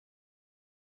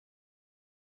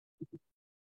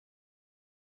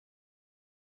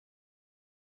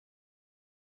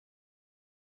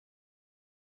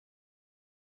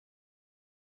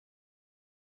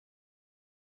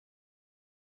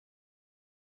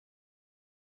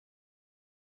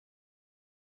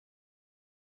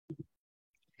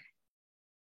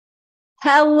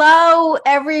Hello,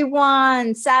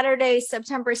 everyone. Saturday,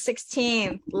 September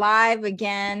 16th, live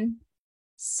again.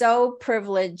 So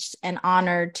privileged and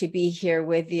honored to be here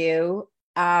with you.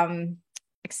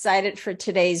 Excited for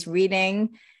today's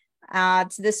reading.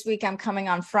 This week, I'm coming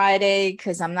on Friday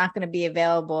because I'm not going to be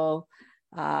available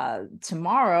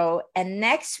tomorrow. And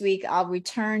next week, I'll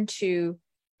return to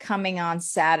coming on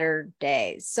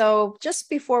Saturday. So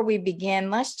just before we begin,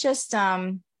 let's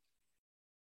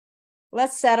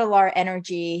settle our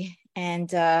energy and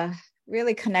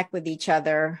really connect with each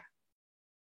other.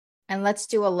 And let's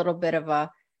do a little bit of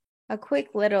a quick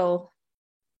little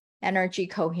energy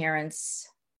coherence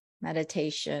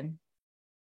meditation.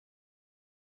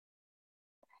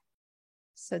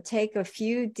 So take a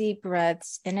few deep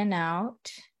breaths in and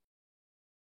out.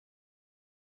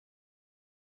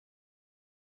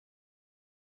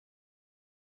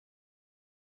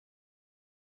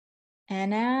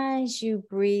 And as you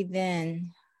breathe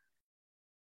in,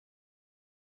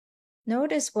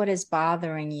 notice what is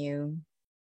bothering you.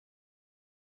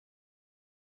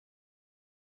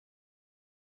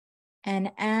 And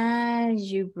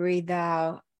as you breathe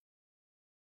out,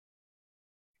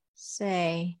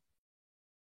 say,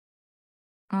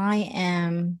 I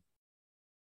am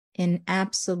in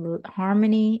absolute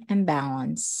harmony and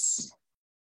balance.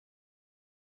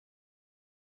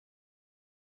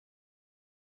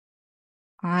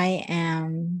 I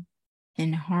am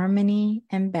in harmony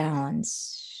and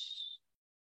balance.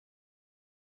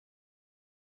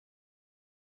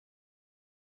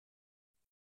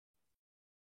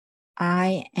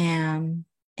 I am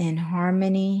in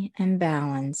harmony and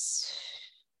balance.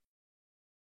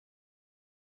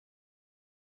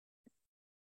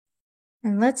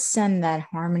 And let's send that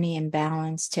harmony and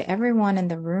balance to everyone in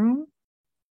the room.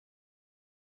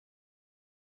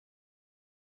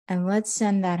 And let's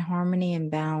send that harmony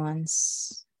and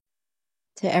balance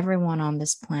to everyone on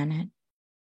this planet.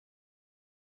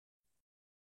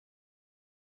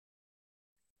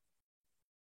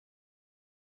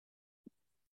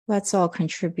 Let's all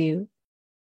contribute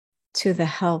to the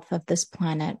health of this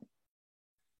planet.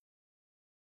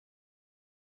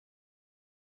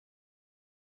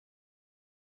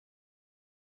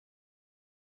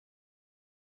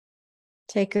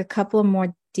 Take a couple of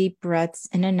more deep breaths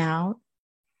in and out.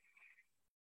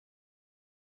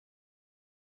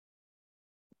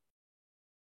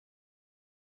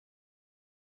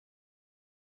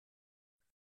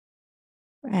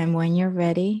 And when you're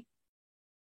ready,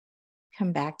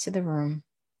 come back to the room.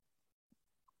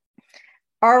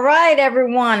 All right,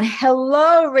 everyone.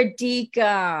 Hello,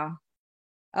 Radhika.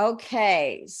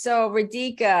 Okay, so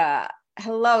Radhika,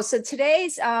 hello. So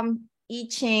today's I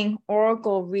Ching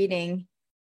Oracle reading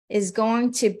is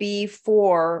going to be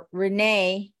for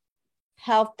Renee,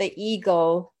 Health the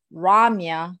Eagle,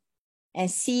 Ramya, and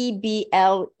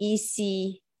CBLECHL.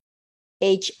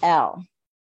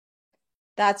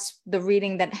 That's the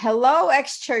reading that, hello,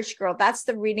 ex-church girl. That's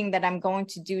the reading that I'm going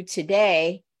to do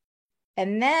today.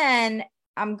 And then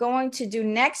I'm going to do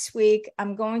next week,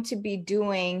 I'm going to be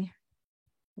doing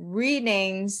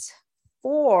readings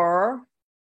for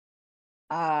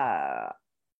Anna,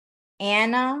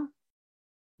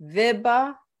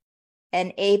 Vibha,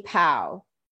 and Apau.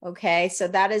 Okay, so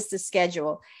that is the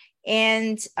schedule.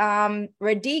 And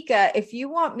Radhika, if you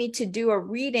want me to do a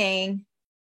reading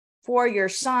for your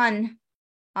son,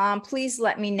 please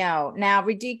let me know. Now,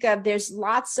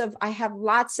 Radhika, I have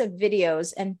lots of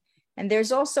videos, and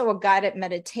there's also a guided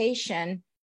meditation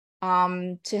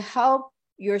to help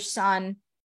your son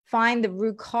find the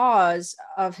root cause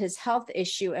of his health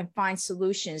issue and find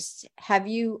solutions. Have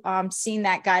you seen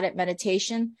that guided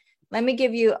meditation? Let me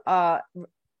give you that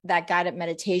guided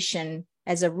meditation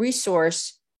as a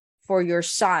resource for your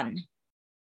son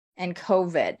and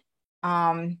COVID.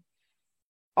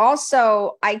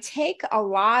 Also, I take a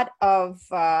lot of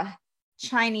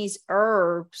Chinese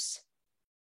herbs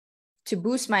to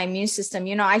boost my immune system.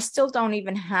 You know, I still don't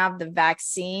even have the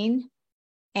vaccine.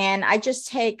 And I just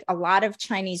take a lot of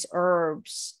Chinese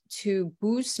herbs to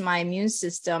boost my immune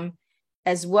system,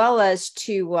 as well as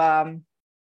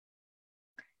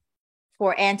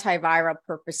for antiviral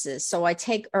purposes. So I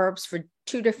take herbs for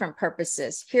two different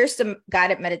purposes. Here's the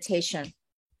guided meditation,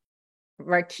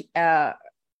 Radhika,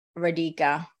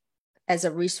 as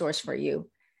a resource for you.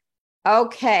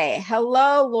 Okay.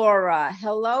 Hello, Laura.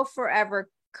 Hello, Forever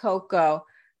Coco.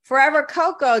 Forever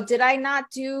Coco, did I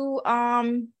not do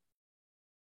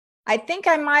I think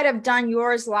I might have done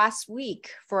yours last week,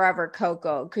 Forever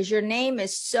Coco, because your name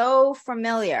is so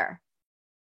familiar.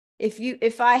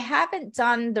 If I haven't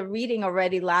done the reading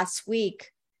already last week,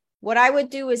 what I would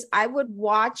do is I would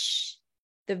watch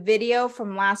the video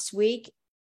from last week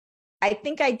I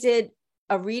think I did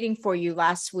a reading for you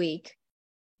last week,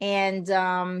 and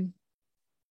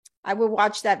I will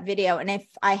watch that video. And if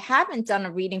I haven't done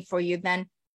a reading for you, then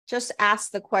just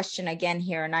ask the question again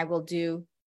here and I will do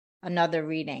another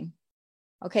reading.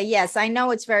 Okay, yes, I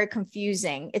know it's very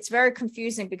confusing. It's very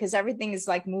confusing because everything is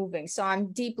like moving. So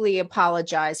I'm deeply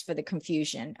apologize for the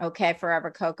confusion, okay,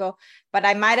 Forever Coco. But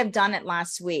I might have done it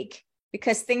last week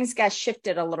because things got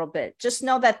shifted a little bit. Just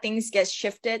know that things get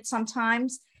shifted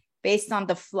sometimes based on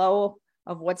the flow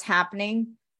of what's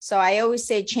happening. So I always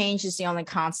say change is the only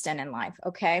constant in life,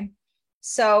 okay?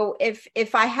 So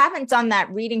if I haven't done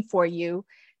that reading for you,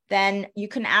 then you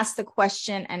can ask the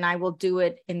question and I will do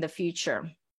it in the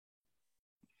future.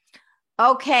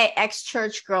 Okay,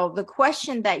 ex-church girl, the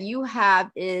question that you have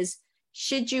is,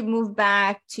 should you move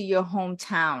back to your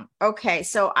hometown? Okay,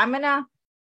 so I'm going to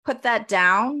put that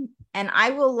down and I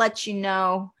will let you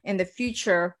know in the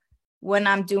future when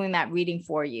I'm doing that reading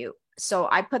for you. So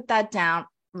I put that down.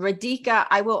 Radhika,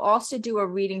 I will also do a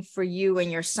reading for you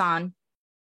and your son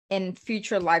in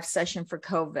future live session for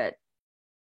COVID.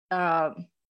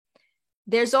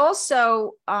 There's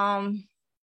also,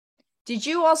 did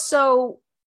you also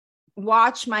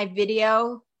watch my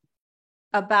video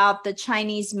about the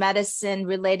Chinese medicine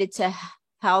related to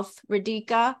health,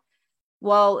 Radhika?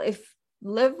 Well, if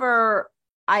liver,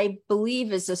 I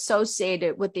believe, is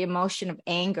associated with the emotion of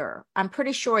anger, I'm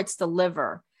pretty sure it's the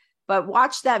liver, but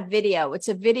watch that video. It's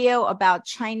a video about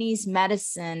Chinese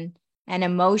medicine and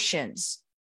emotions.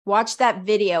 Watch that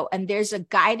video, and there's a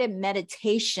guided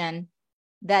meditation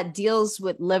that deals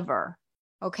with liver.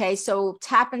 Okay, so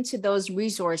tap into those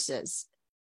resources.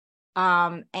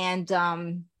 Okay,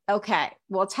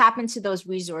 we'll tap into those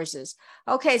resources.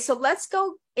 Okay, so let's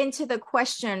go into the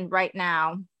question right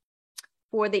now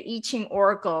for the I Ching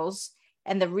oracles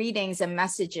and the readings and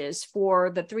messages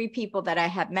for the three people that I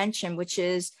have mentioned, which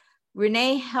is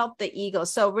Renee Help the Eagle.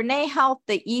 So Renee Help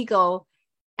the Eagle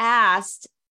asked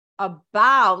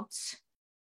about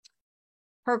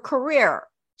her career.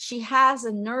 She has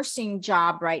a nursing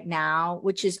job right now,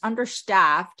 which is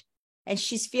understaffed, and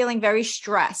she's feeling very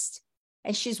stressed.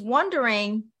 And she's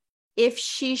wondering if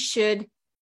she should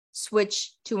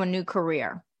switch to a new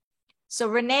career. So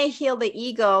Renee Heal the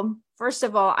Eagle, first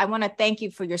of all, I want to thank you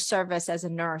for your service as a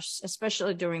nurse,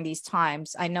 especially during these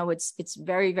times. I know it's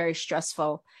very, very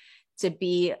stressful to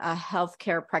be a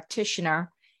healthcare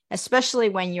practitioner, especially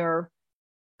when your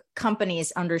company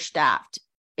is understaffed.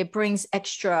 It brings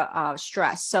extra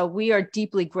stress. So we are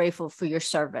deeply grateful for your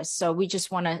service. So we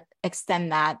just want to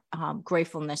extend that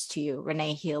gratefulness to you,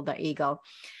 Renee Heal the Eagle.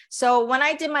 So when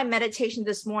I did my meditation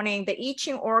this morning, the I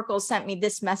Ching Oracle sent me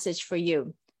this message for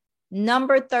you.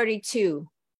 Number 32,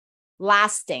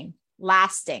 lasting.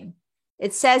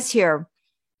 It says here,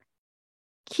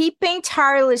 keeping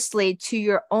tirelessly to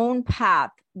your own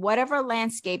path, whatever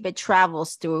landscape it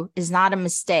travels through, is not a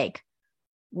mistake.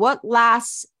 What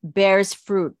lasts bears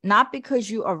fruit, not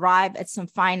because you arrive at some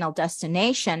final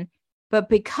destination, but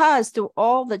because through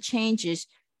all the changes,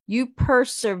 you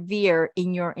persevere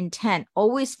in your intent,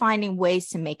 always finding ways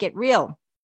to make it real.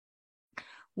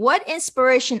 What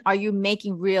inspiration are you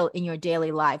making real in your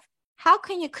daily life? How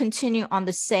can you continue on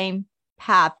the same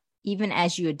path even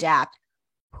as you adapt?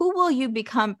 Who will you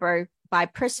become by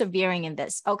persevering in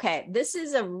this? Okay, this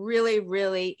is a really,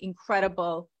 really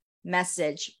incredible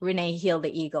message, Renee Heal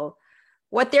the Eagle.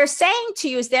 What they're saying to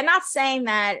you is they're not saying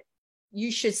that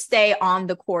you should stay on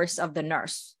the course of the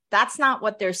nurse. That's not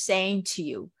what they're saying to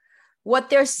you. What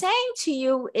they're saying to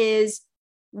you is,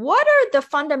 what are the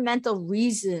fundamental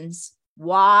reasons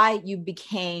why you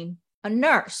became a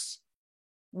nurse?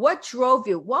 What drove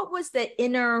you? What was the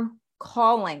inner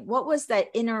calling? What was that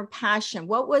inner passion?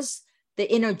 What was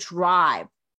the inner drive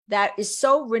that is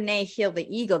so Renee Heal the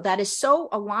Eagle, that is so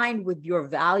aligned with your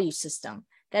value system,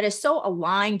 that is so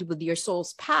aligned with your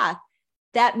soul's path,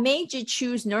 that made you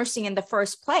choose nursing in the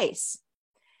first place?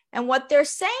 And what they're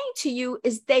saying to you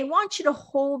is they want you to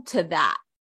hold to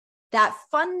that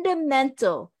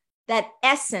fundamental, that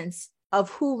essence of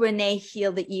who Renee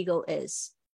Heal the Eagle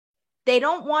is. They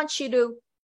don't want you to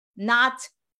not,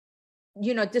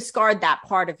 discard that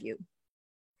part of you.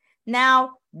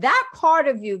 Now, that part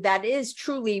of you that is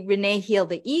truly Renee Heal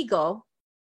the Eagle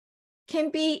can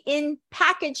be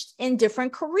packaged in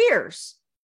different careers.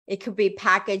 It could be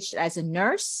packaged as a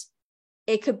nurse.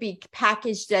 It could be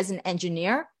packaged as an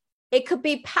engineer. It could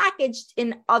be packaged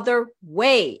in other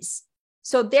ways.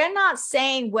 So they're not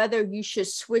saying whether you should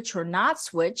switch or not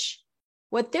switch.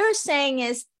 What they're saying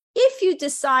is, if you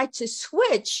decide to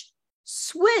switch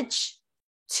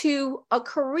to a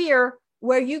career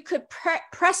where you could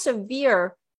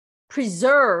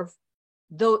preserve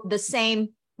the same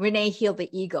Renee Heal the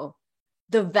Eagle,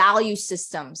 the value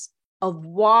systems of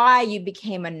why you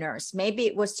became a nurse. Maybe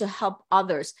it was to help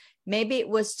others. Maybe it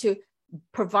was to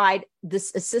provide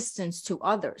this assistance to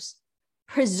others.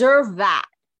 Preserve that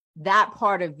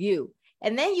part of you.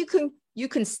 And then you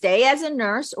can stay as a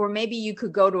nurse, or maybe you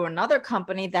could go to another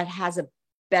company that has a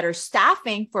better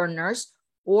staffing for a nurse,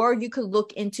 or you could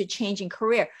look into changing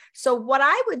career. So what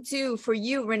I would do for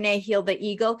you, Renee Heal the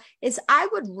Eagle, is I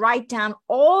would write down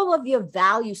all of your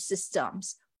value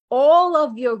systems,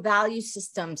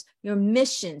 your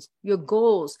missions, your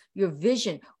goals, your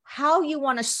vision, how you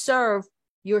want to serve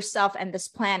yourself and this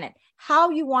planet,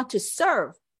 how you want to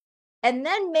serve. And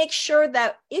then make sure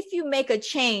that if you make a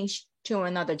change to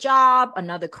another job,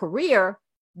 another career,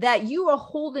 that you are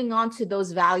holding on to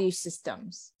those value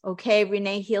systems. Okay,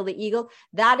 Renee Heal the Eagle,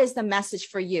 that is the message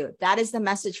for you. That is the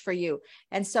message for you.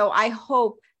 And so I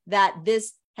hope that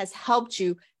this has helped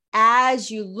you as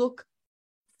you look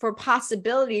for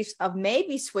possibilities of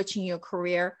maybe switching your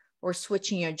career or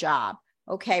switching your job.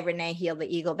 Okay, Renee Heal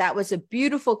the Eagle, that was a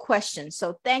beautiful question.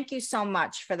 So thank you so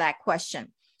much for that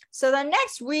question. So the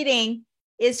next reading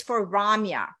is for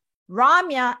Ramya.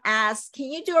 Ramya asks, can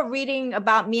you do a reading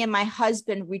about me and my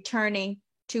husband returning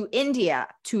to India,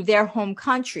 to their home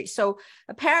country? So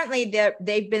apparently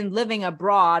they've been living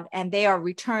abroad and they are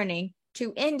returning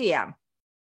to India.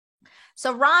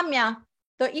 So Ramya,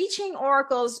 the I Ching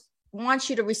oracles want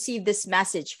you to receive this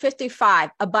message, 55,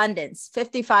 abundance,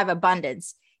 55,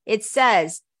 abundance. It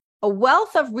says, a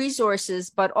wealth of resources,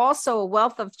 but also a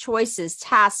wealth of choices,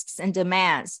 tasks, and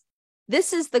demands.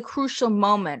 This is the crucial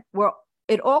moment where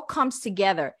it all comes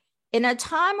together. In a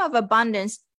time of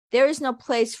abundance, there is no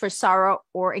place for sorrow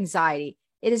or anxiety.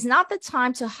 It is not the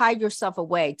time to hide yourself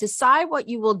away. Decide what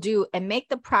you will do and make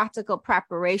the practical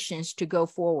preparations to go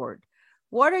forward.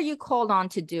 What are you called on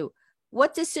to do?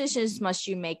 What decisions must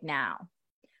you make now?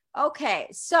 Okay,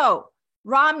 so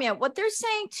Ramya, what they're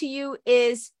saying to you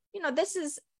is,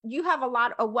 you have a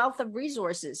wealth of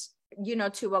resources,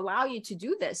 to allow you to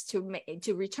do this,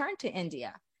 to return to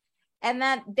India. And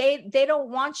that they don't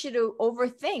want you to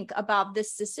overthink about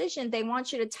this decision. They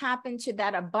want you to tap into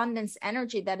that abundance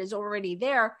energy that is already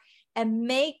there and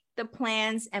make the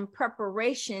plans and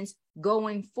preparations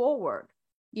going forward.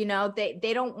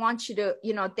 They don't want you to,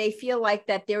 they feel like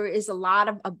that there is a lot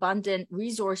of abundant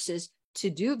resources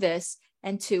to do this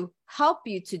and to help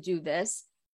you to do this,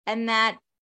 and that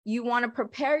you want to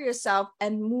prepare yourself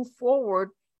and move forward,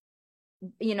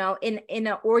 in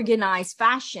an organized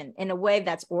fashion, in a way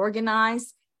that's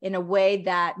organized, in a way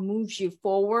that moves you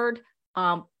forward,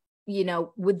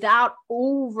 without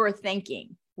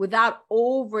overthinking,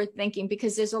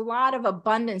 because there's a lot of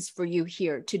abundance for you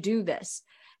here to do this.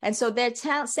 And so they're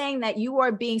saying that you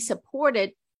are being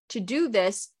supported to do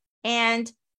this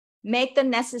and make the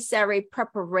necessary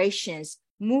preparations,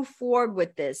 move forward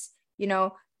with this.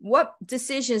 What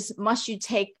decisions must you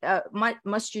take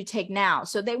now?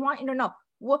 So they want you to know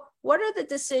what are the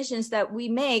decisions that we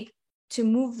make to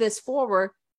move this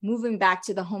forward, moving back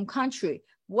to the home country.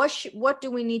 What do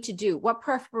we need to do? What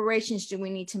preparations do we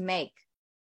need to make?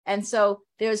 And so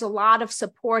there's a lot of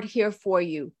support here for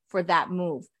you for that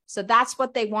move. So that's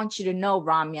what they want you to know,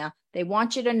 Ramya. They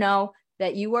want you to know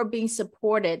that you are being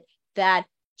supported, that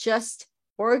just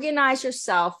organize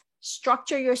yourself,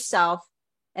 structure yourself,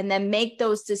 and then make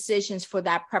those decisions for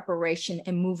that preparation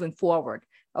and moving forward.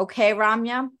 Okay,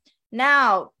 Ramya?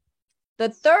 Now, the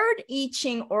third I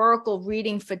Ching Oracle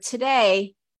reading for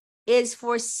today is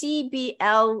for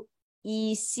CBLECHL.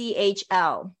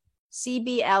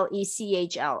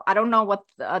 CBLECHL. I don't know what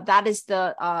that is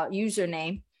the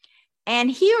username. And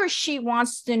he or she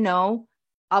wants to know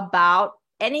about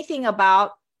anything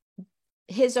about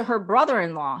his or her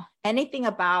brother-in-law, anything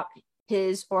about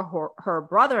his or her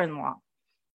brother-in-law.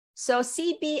 So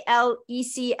CBLECHL,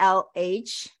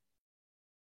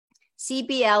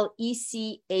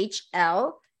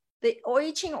 the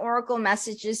I Ching Oracle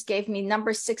messages gave me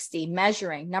number 60,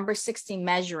 measuring.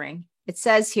 It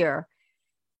says here,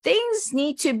 things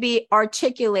need to be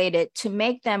articulated to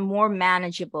make them more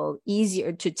manageable,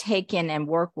 easier to take in and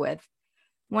work with.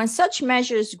 When such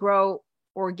measures grow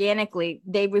organically,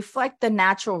 they reflect the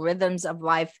natural rhythms of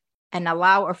life and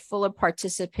allow a fuller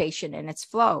participation in its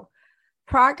flow.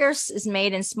 Progress is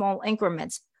made in small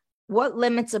increments. What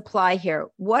limits apply here?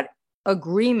 What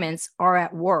agreements are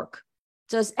at work?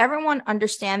 Does everyone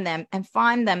understand them and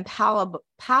find them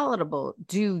palatable?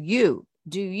 Do you?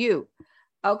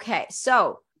 Okay,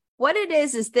 so what it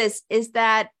is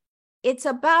that it's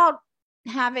about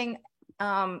having,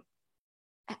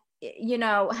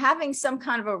 having some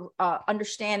kind of a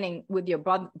understanding with your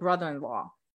brother-in-law.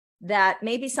 that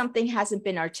maybe something hasn't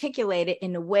been articulated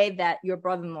in a way that your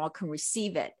brother-in-law can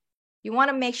receive it. You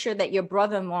want to make sure that your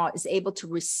brother-in-law is able to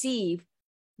receive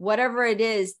whatever it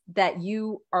is that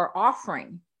you are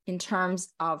offering in terms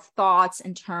of thoughts,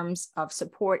 in terms of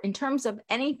support, in terms of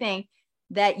anything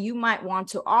that you might want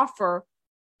to offer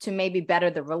to maybe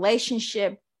better the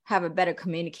relationship, have a better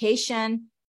communication.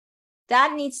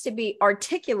 That needs to be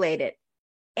articulated.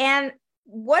 And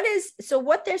what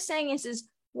they're saying is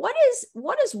what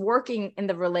is working in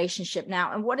the relationship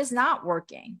now and what is not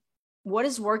working? What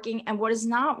is working and what is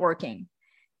not working?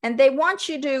 And they want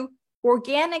you to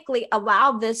organically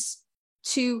allow this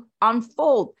to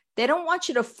unfold. They don't want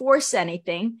you to force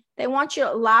anything. They want you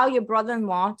to allow your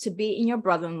brother-in-law to be in your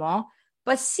brother-in-law,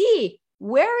 but see,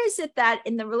 where is it that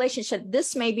in the relationship,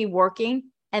 this may be working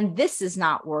and this is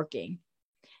not working?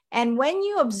 And when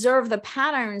you observe the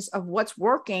patterns of what's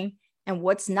working and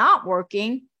what's not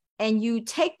working, and you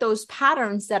take those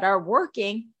patterns that are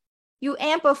working, you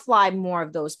amplify more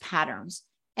of those patterns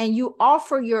and you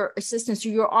offer your assistance, or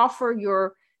you offer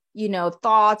your,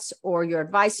 thoughts or your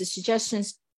advice or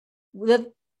suggestions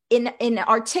in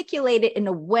articulated in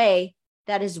a way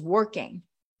that is working,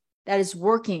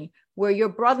 where your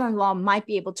brother-in-law might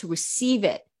be able to receive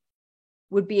it,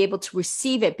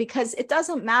 because it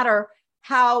doesn't matter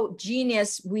how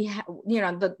genius we have,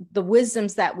 the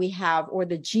wisdoms that we have, or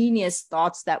the genius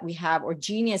thoughts that we have, or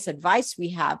genius advice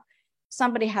we have.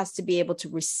 Somebody has to be able to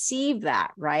receive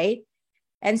that, right?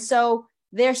 And so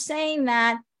they're saying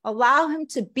that allow him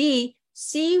to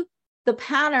see the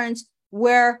patterns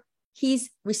where he's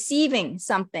receiving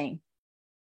something.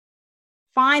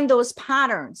 Find those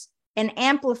patterns and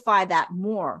amplify that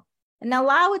more, and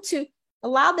allow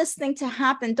this thing to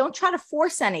happen. Don't try to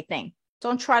force anything.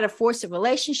 Don't try to force a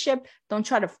relationship. Don't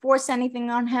try to force anything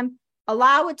on him.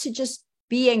 Allow it to just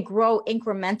be and grow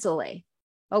incrementally.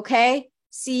 Okay?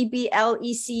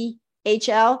 CBLECHL.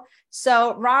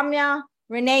 So Ramya,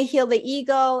 Renee Heal the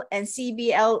Eagle, and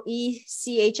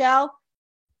CBLECHL.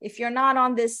 If you're not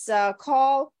on this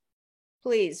call,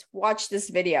 please watch this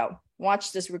video.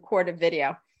 Watch this recorded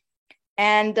video.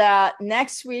 And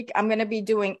next week, I'm going to be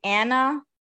doing Anna,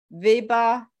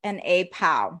 Viba, and A.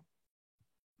 Powell.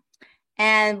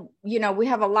 And, we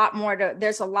have a lot more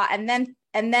there's a lot. And then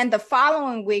the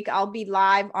following week, I'll be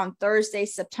live on Thursday,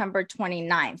 September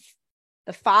 29th.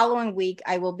 The following week,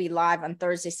 I will be live on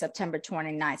Thursday, September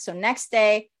 29th. So next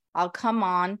day, I'll come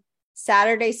on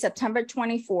Saturday, September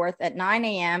 24th at 9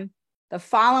 a.m. The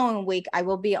following week, I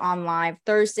will be on live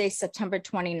Thursday, September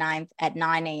 29th at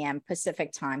 9 a.m.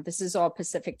 Pacific time. This is all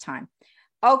Pacific time.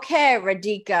 Okay,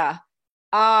 Radhika.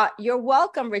 You're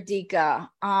welcome, Radhika.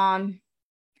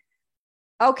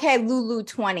 Okay, Lulu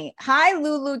 20. Hi,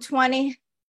 Lulu 20.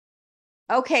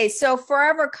 Okay, so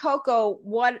Forever Coco,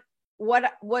 what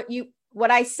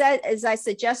I said is I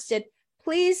suggested,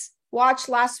 please watch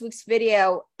last week's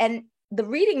video, and the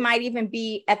reading might even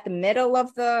be at the middle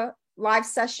of the live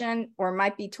session or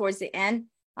might be towards the end.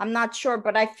 I'm not sure,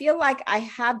 but I feel like I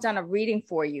have done a reading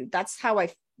for you. That's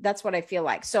what I feel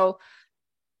like. So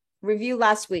review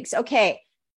last week's. Okay,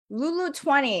 Lulu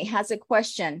 20 has a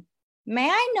question. May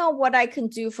I know what I can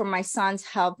do for my son's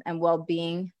health and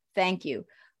well-being? Thank you.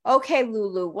 Okay,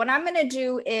 Lulu, what I'm going to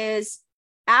do is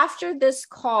after this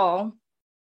call,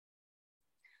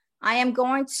 I am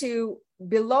going to,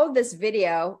 below this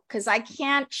video, because I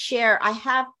can't share, I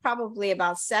have probably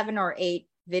about 7 or 8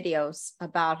 videos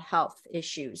about health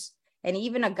issues and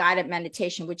even a guided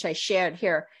meditation, which I shared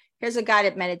here. Here's a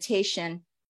guided meditation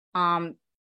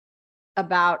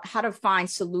about how to find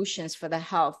solutions for the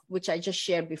health, which I just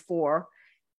shared before.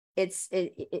 It's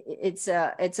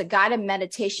a guided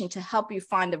meditation to help you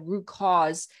find the root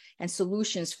cause and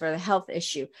solutions for the health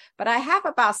issue. But I have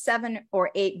about 7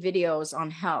 or 8 videos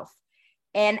on health.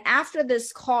 And after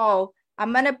this call,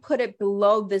 I'm going to put it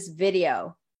below this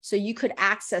video so you could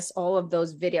access all of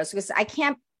those videos, because I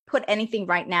can't put anything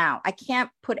right now. I can't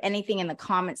put anything in the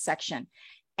comment section.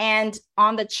 And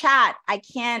on the chat, I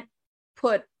can't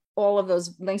put all of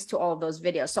those links to all of those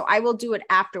videos. So I will do it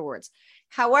afterwards.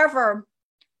 However,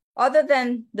 other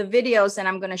than the videos that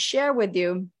I'm going to share with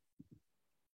you,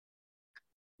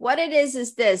 what it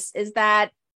is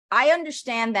that I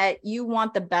understand that you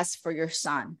want the best for your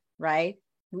son, right?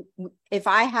 If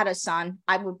I had a son,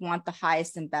 I would want the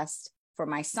highest and best for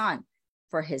my son,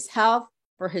 for his health,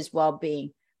 for his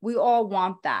well-being. We all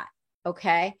want that,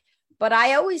 okay? But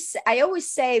I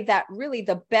always say that really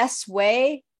the best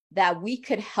way that we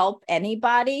could help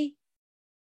anybody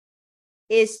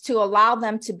is to allow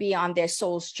them to be on their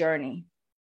soul's journey,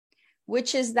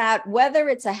 which is that whether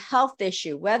it's a health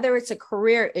issue, whether it's a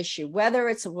career issue, whether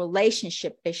it's a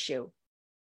relationship issue,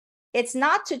 It's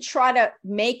not to try to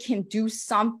make him do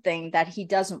something that he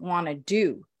doesn't want to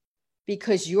do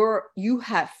because you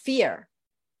have fear,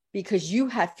 because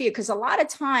a lot of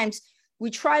times we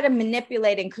try to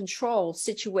manipulate and control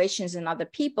situations and other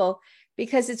people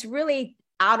because it's really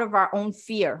out of our own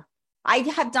fear. I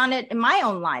have done it in my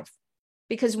own life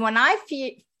because when I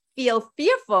feel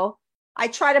fearful, I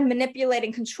try to manipulate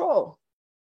and control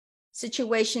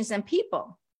situations and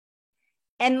people.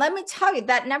 And let me tell you,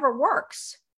 that never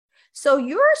works. So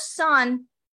your son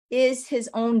is his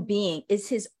own being, is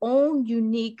his own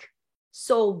unique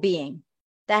soul being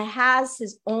that has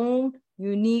his own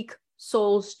unique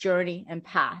soul's journey and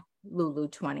path, Lulu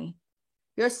 20.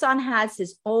 Your son has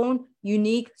his own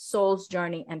unique soul's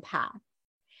journey and path.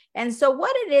 And so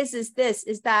what it is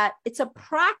that it's a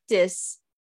practice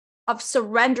of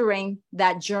surrendering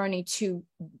that journey to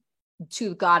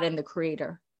God and the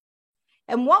Creator.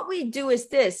 And what we do is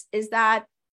that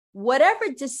whatever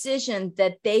decision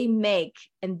that they make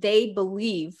and they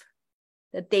believe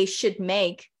that they should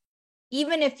make,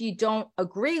 even if you don't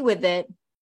agree with it,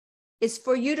 is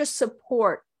for you to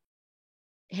support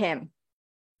him.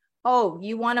 Oh,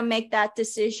 you want to make that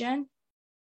decision?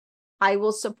 I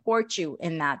will support you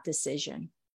in that decision.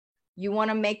 You want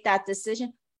to make that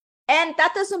decision? And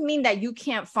that doesn't mean that you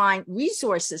can't find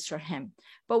resources for him.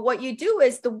 But what you do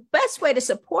is the best way to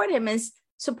support him is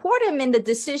support him in the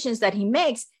decisions that he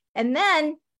makes. And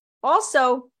then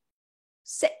also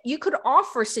you could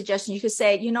offer suggestions. You could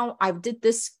say, I did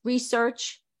this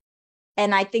research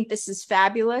and I think this is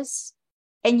fabulous.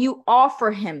 And you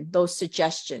offer him those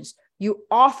suggestions. You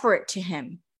offer it to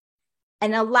him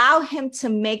and allow him to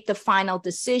make the final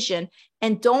decision.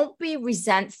 And don't be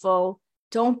resentful.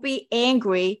 Don't be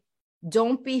angry.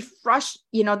 Don't be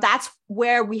frustrated. That's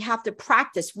where we have to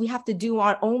practice. We have to do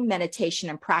our own meditation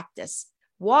and practice.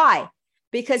 Why?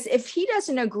 Because if he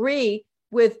doesn't agree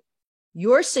with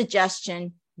your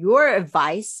suggestion, your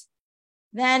advice,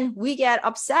 then we get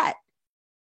upset.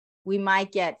 We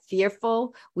might get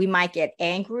fearful. We might get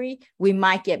angry. We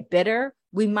might get bitter.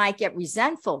 We might get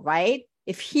resentful, right?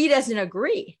 If he doesn't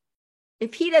agree.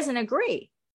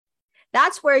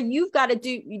 That's where you've got to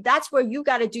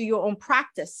do your own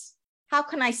practice. How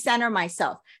can I center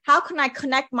myself? How can I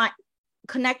connect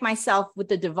myself with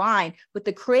the divine, with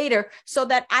the Creator, so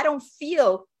that I don't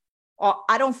feel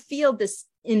this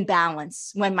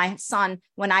imbalance when I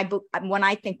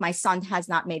think my son has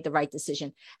not made the right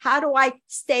decision? How do I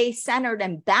stay centered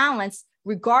and balanced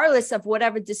regardless of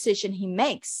whatever decision he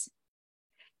makes?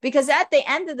 Because at the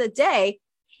end of the day,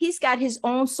 he's got his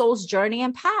own soul's journey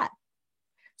and path.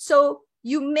 So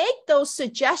you make those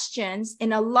suggestions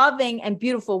in a loving and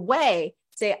beautiful way.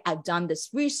 Say, I've done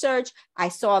this research. I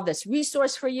saw this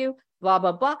resource for you, blah,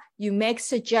 blah, blah. You make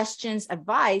suggestions,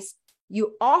 advice.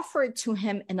 You offer it to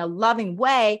him in a loving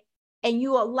way, and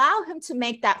you allow him to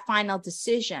make that final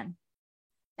decision.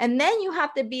 And then you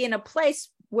have to be in a place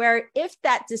where if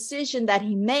that decision that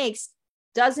he makes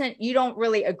you don't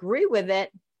really agree with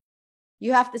it,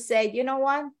 you have to say, you know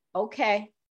what? Okay,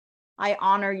 I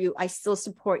honor you. I still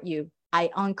support you.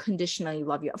 I unconditionally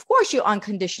love you. Of course, you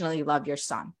unconditionally love your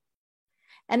son.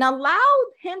 And allow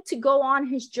him to go on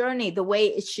his journey the way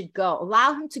it should go.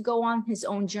 Allow him to go on his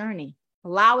own journey.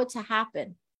 Allow it to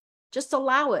happen. Just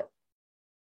allow it.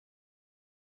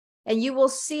 And you will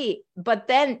see. But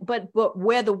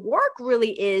where the work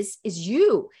really is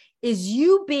you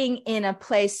being in a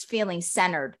place feeling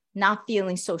centered, not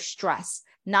feeling so stressed,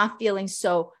 not feeling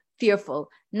so fearful,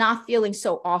 not feeling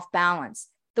so off balance.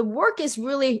 The work is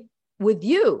really with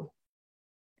you.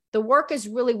 The work is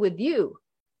really with you,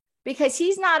 because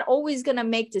he's not always going to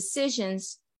make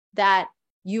decisions that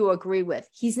you agree with.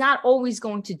 He's not always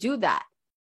going to do that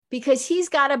because he's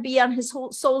got to be on his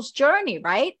whole soul's journey,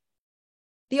 right?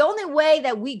 The only way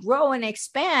that we grow and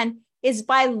expand is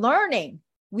by learning.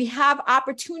 We have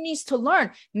opportunities to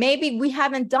learn. Maybe we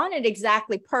haven't done it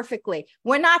exactly perfectly.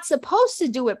 We're not supposed to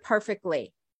do it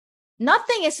perfectly.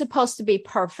 Nothing is supposed to be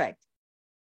perfect.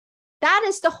 That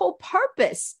is the whole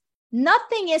purpose.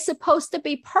 Nothing is supposed to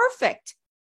be perfect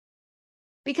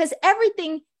because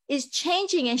everything is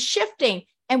changing and shifting,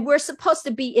 and we're supposed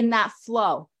to be in that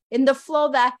flow, in the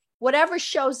flow that whatever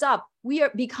shows up, we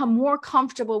become more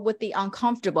comfortable with the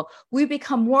uncomfortable. We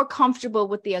become more comfortable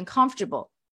with the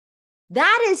uncomfortable.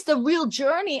 That is the real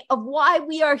journey of why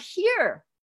we are here.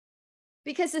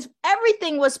 Because if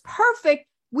everything was perfect,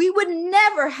 we would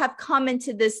never have come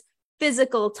into this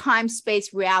physical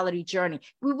time-space reality journey.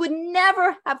 We would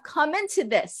never have come into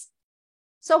this.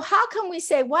 So how can we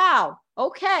say, wow,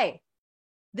 okay,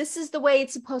 this is the way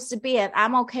it's supposed to be, and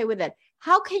I'm okay with it?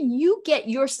 How can you get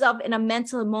yourself in a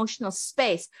mental, emotional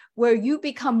space where you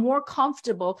become more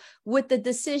comfortable with the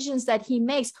decisions that he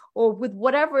makes or with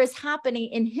whatever is happening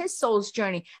in his soul's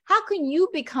journey? How can you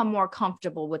become more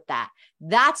comfortable with that?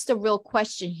 That's the real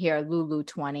question here, Lulu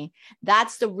 20.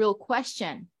 That's the real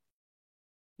question.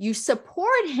 You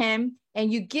support him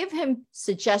and you give him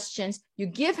suggestions, you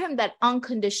give him that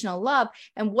unconditional love,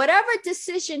 and whatever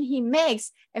decision he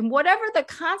makes and whatever the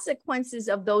consequences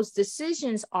of those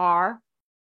decisions are,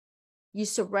 you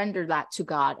surrender that to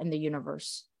God and the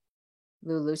universe,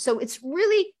 Lulu. So it's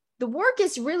really, the work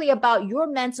is really about your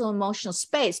mental, emotional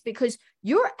space, because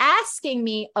you're asking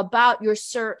me about your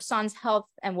son's health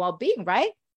and well-being,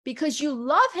 right? Because you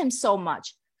love him so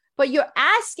much, but you're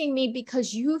asking me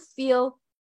because you feel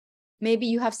maybe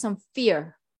you have some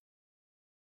fear,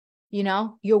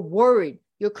 you're worried,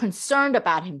 you're concerned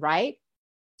about him, right?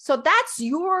 So that's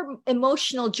your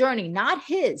emotional journey, not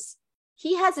his.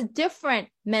 He has a different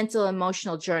mental,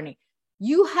 emotional journey.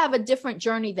 You have a different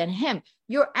journey than him.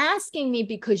 You're asking me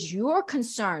because you're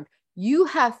concerned. You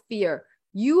have fear.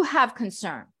 You have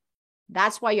concern.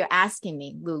 That's why you're asking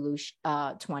me, Lulu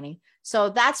 20. So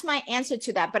that's my answer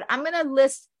to that. But I'm going to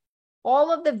list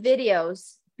all of the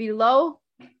videos below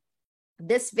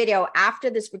this video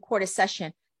after this recorded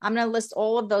session. I'm going to list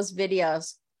all of those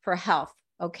videos for health.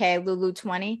 Okay, Lulu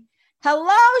 20.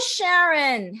 Hello,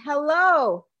 Sharon.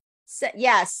 Hello. So,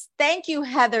 yes, thank you,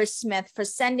 Heather Smith, for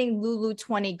sending Lulu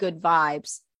 20 good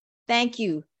vibes. Thank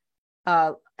you,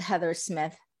 Heather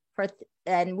Smith.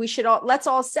 And we should let's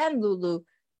all send Lulu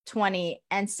 20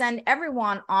 and send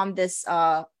everyone on this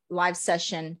live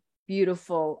session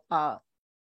beautiful,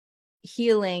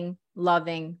 healing,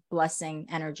 loving, blessing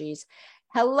energies.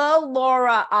 Hello,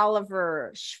 Laura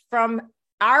Oliver from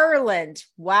Ireland.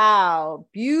 Wow,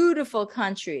 beautiful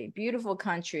country, beautiful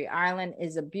country. Ireland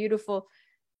is a beautiful,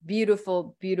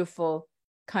 beautiful, beautiful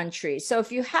country. So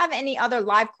if you have any other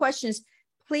live questions,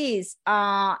 please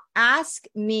ask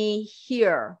me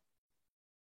here.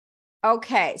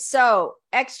 Okay, so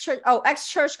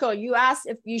ex-church girl, you asked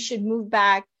if you should move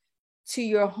back to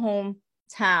your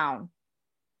hometown.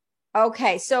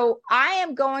 Okay, so I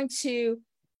am going to,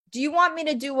 do you want me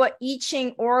to do a I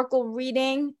Ching oracle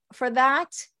reading for that?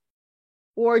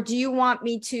 Or do you want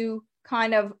me to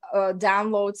kind of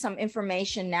download some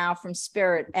information now from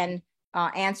Spirit and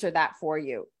answer that for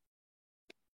you?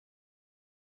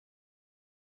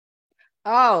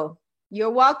 Oh, you're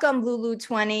welcome, Lulu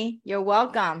 20. You're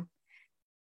welcome.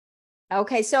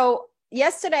 Okay, so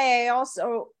yesterday I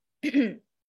also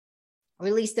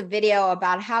released a video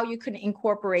about how you can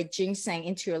incorporate ginseng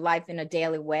into your life in a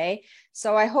daily way.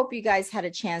 So I hope you guys had a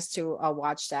chance to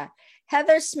watch that.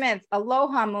 Heather Smith,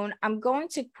 aloha moon. I'm going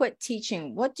to quit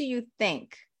teaching. What do you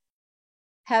think?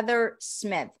 Heather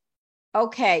Smith.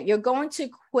 Okay, you're going to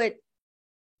quit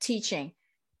teaching.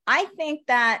 I think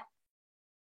that,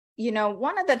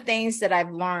 one of the things that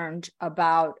I've learned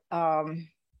about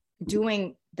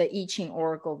doing the I Ching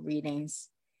oracle readings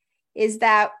is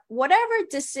that whatever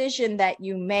decision that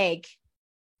you make,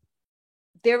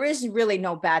 there is really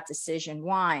no bad decision.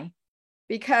 Why?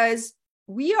 Because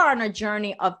we are on a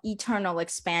journey of eternal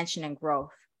expansion and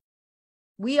growth.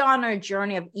 We are on a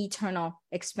journey of eternal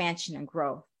expansion and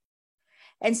growth.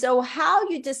 And so how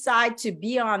you decide to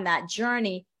be on that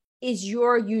journey is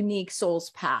your unique soul's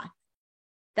path.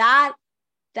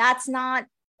 That's not,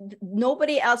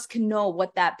 nobody else can know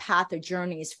what that path or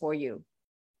journey is for you.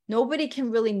 Nobody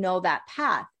can really know that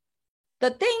path.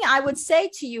 The thing I would say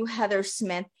to you, Heather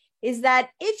Smith, is that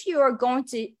if you are going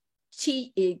to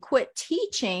quit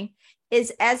teaching,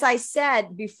 is, as I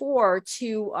said before,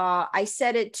 I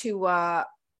said it to,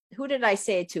 who did I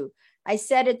say it to? I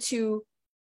said it to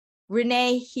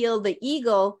Renee Heal the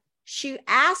Eagle. She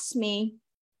asked me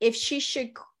if she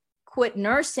should quit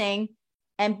nursing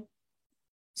and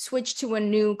switch to a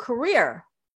new career.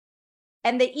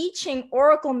 And the I Ching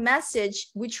oracle message,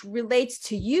 which relates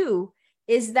to you,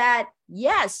 is that,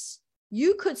 yes,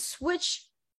 you could switch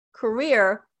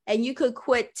career and you could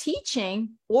quit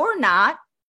teaching or not.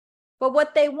 But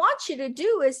what they want you to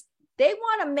do is they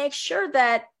want to make sure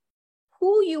that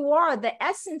who you are, the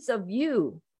essence of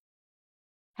you,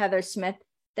 Heather Smith,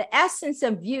 the essence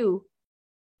of you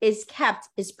is kept,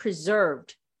 is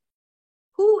preserved.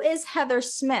 Who is Heather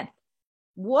Smith?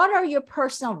 What are your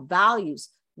personal values?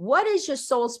 What is your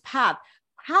soul's path?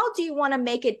 How do you want to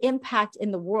make an impact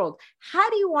in the world? How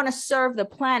do you want to serve the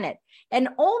planet? And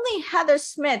only Heather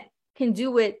Smith can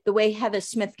do it the way Heather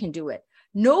Smith can do it.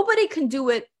 Nobody can do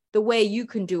it the way you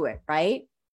can do it, right?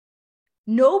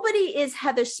 Nobody is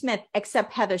Heather Smith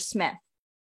except Heather Smith.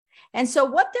 And so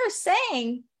what they're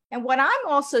saying And what I'm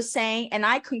also saying, and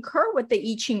I concur with the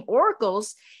I Ching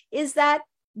oracles, is that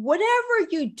whatever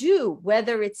you do,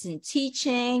 whether it's in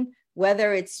teaching,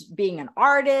 whether it's being an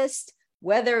artist,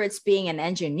 whether it's being an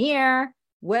engineer,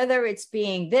 whether it's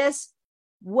being this,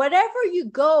 whatever you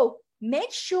go,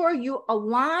 make sure you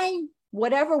align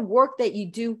whatever work that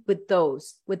you do with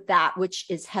that which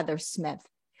is Heather Smith.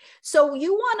 So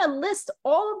you want to list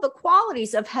all of the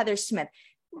qualities of Heather Smith.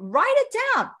 Write it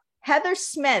down. Heather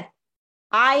Smith,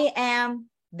 I am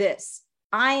this.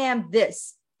 I am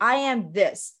this. I am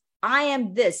this. I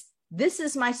am this. This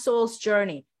is my soul's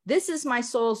journey. This is my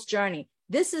soul's journey.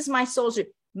 This is my soul's journey.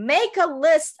 Make a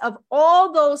list of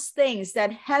all those things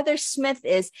that Heather Smith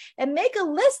is, and make a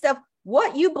list of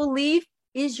what you believe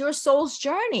is your soul's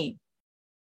journey.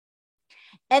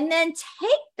 And then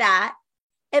take that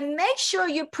and make sure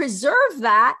you preserve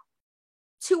that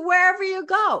to wherever you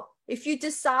go. If you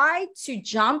decide to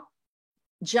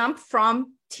jump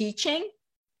from teaching,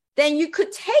 then you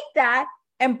could take that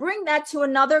and bring that to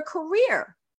another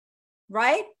career,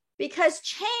 right? Because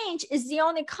change is the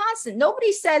only constant.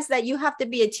 Nobody says that you have to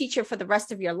be a teacher for the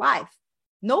rest of your life.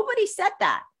 Nobody said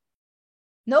that.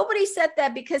 Nobody said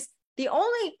that, because the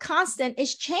only constant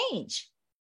is change.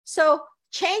 So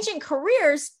changing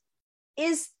careers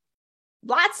is,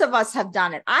 lots of us have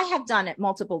done it. I have done it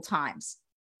multiple times.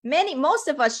 Most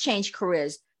of us change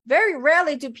careers. Very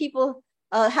rarely do people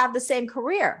have the same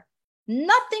career.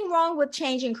 Nothing wrong with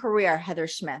changing career, Heather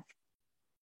Smith.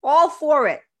 All for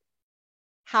it.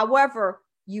 However,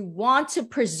 you want to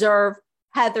preserve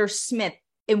Heather Smith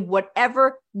in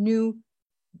whatever new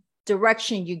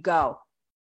direction you go.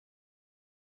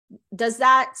 Does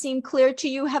that seem clear to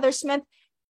you, Heather Smith?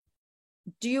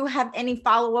 Do you have any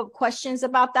follow-up questions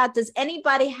about that? Does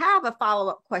anybody have a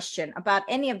follow-up question about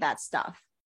any of that stuff?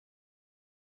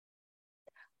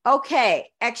 Okay,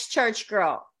 ex-church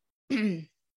girl.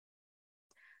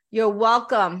 You're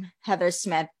welcome, Heather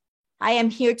Smith. I am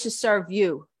here to serve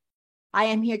you. I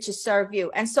am here to serve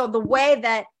you. And so the way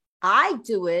that I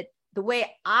do it, the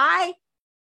way I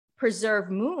preserve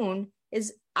Moon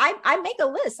is I make a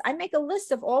list. I make a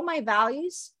list of all my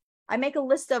values. I make a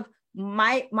list of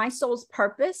my soul's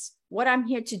purpose, what I'm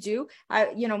here to do.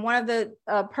 One of the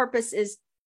purpose is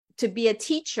to be a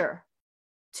teacher,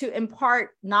 to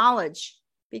impart knowledge,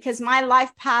 because my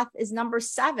life path is number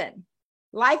 7.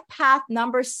 Life path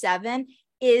number 7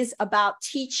 is about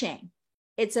teaching.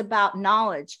 It's about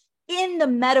knowledge in the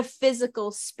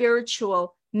metaphysical,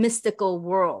 spiritual, mystical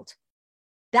world.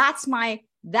 That's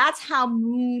how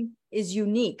Moon is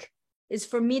unique, is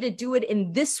for me to do it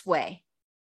in this way.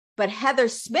 But Heather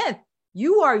Smith,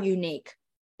 you are unique,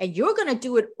 and you're going to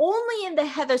do it only in the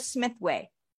Heather Smith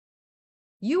way.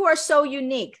 You are so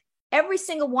unique. Every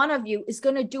single one of you is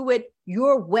going to do it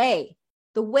your way,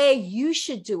 the way you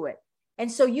should do it.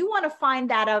 And so you want to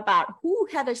find out about who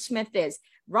Heather Smith is.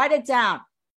 Write it down.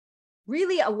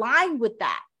 Really align with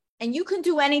that. And you can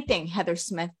do anything, Heather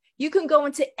Smith. You can go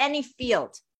into any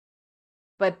field,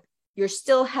 but you're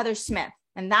still Heather Smith.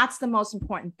 And that's the most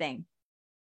important thing.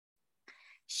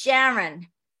 Sharon.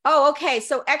 Oh, okay.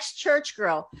 So ex-church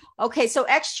girl. Okay. So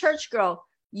ex-church girl,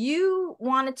 you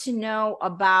wanted to know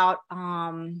about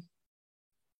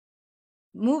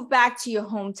move back to your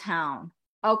hometown.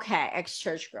 Okay.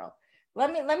 Ex-church girl.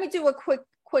 Let me do a quick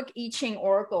I Ching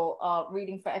oracle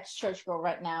reading for ex-church girl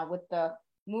right now with the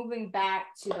moving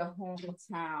back to the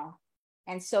hometown.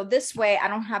 And so this way I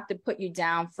don't have to put you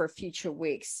down for future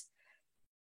weeks.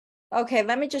 Okay,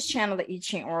 let me just channel the I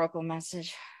Ching oracle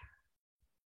message.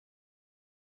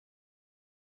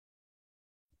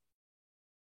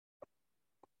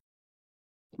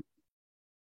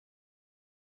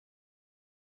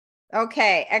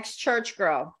 Okay, ex-church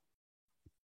girl.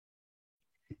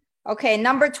 Okay,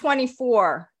 number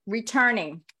 24,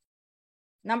 returning.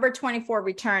 Number 24,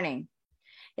 returning.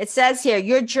 It says here,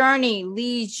 your journey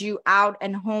leads you out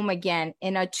and home again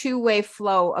in a two-way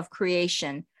flow of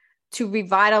creation to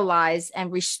revitalize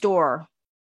and restore.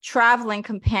 Traveling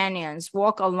companions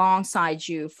walk alongside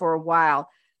you for a while,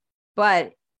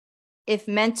 but if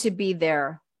meant to be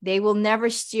there, they will never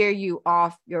steer you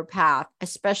off your path,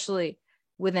 especially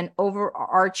with an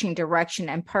overarching direction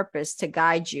and purpose to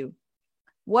guide you.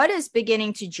 What is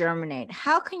beginning to germinate?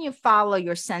 How can you follow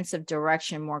your sense of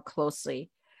direction more closely?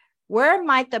 Where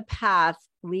might the path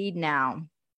lead now?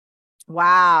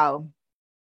 Wow.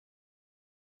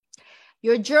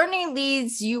 Your journey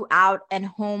leads you out and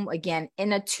home again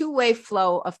in a two-way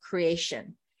flow of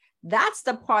creation. That's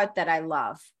the part that I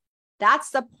love.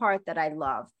 That's the part that I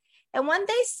love. And when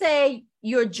they say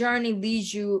your journey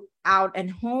leads you out and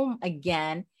home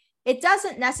again, it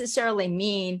doesn't necessarily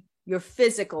mean your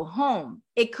physical home.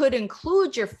 It could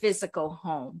include your physical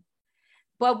home.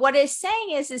 But what it's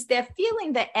saying is they're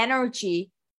feeling the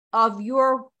energy of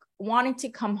your wanting to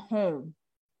come home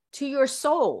to your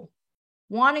soul,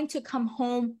 wanting to come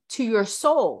home to your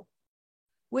soul,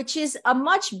 which is a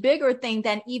much bigger thing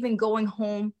than even going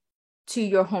home to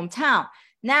your hometown.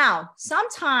 Now,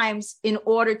 sometimes in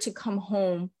order to come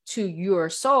home to your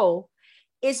soul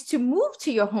is to move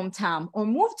to your hometown or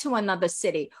move to another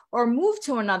city or move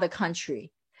to another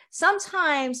country.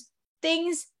 Sometimes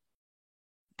things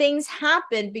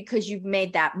happen because you've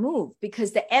made that move,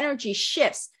 because the energy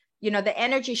shifts. The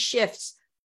energy shifts.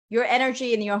 Your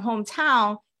energy in your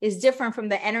hometown is different from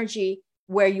the energy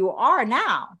where you are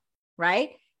now,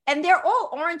 right? And they're all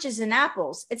oranges and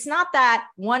apples. It's not that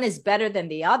one is better than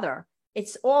the other.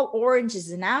 It's all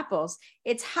oranges and apples.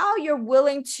 It's how you're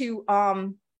willing to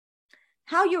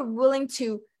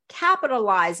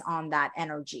capitalize on that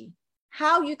energy,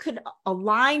 how you could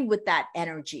align with that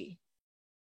energy.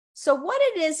 So what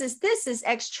it is this is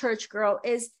ex-church girl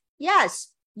is, yes,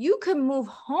 you can move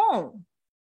home,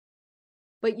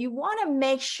 but you want to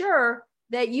make sure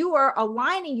that you are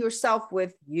aligning yourself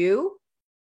with you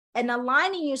and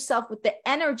aligning yourself with the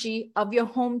energy of your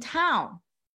hometown.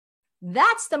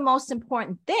 That's the most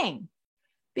important thing,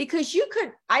 because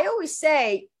I always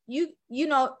say, you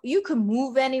could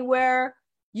move anywhere,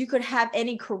 you could have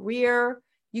any career,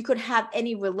 you could have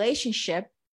any relationship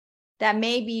that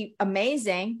may be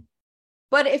amazing.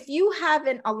 But if you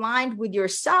haven't aligned with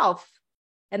yourself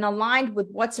and aligned with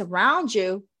what's around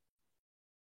you,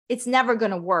 it's never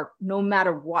going to work, no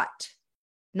matter what.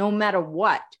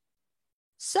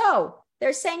 So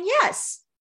they're saying, yes,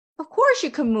 of course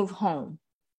you can move home,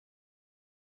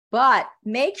 but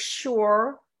make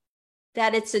sure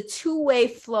that it's a two-way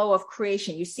flow of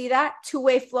creation. You see that?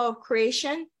 Two-way flow of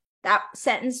creation, that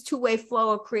sentence, two-way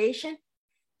flow of creation,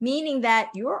 meaning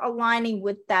that you're aligning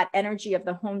with that energy of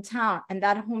the hometown and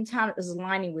that hometown is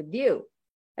aligning with you.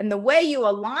 And the way you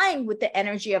align with the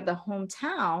energy of the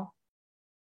hometown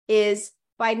is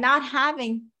by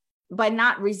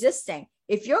not resisting.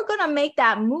 If you're going to make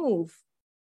that move,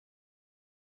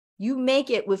 you make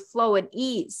it with flow and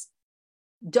ease.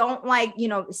 Don't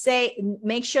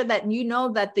make sure that you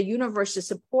know that the universe is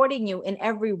supporting you in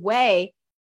every way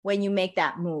when you make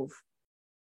that move.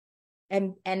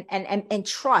 And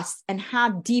trust and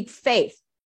have deep faith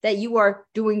that you are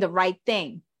doing the right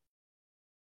thing.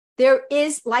 There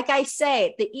is, like I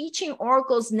say, the I Ching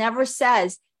oracles never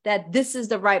says that this is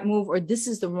the right move or this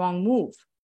is the wrong move.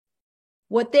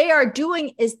 What they are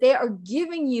doing is they are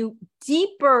giving you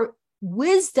deeper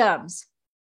wisdoms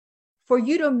for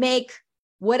you to make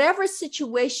whatever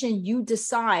situation you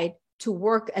decide to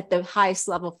work at the highest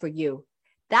level for you.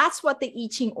 That's what the I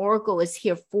Ching oracle is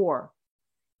here for,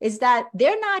 is that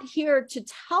they're not here to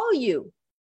tell you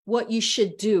what you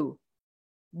should do.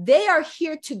 They are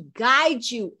here to guide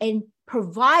you and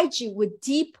provide you with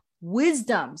deep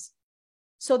wisdoms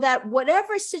so that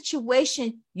whatever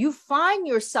situation you find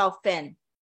yourself in,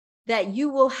 that you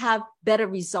will have better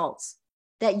results,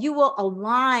 that you will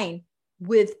align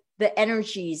with the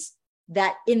energies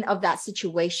of that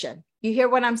situation. You hear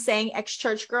what I'm saying,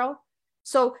 ex-church girl?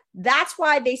 So that's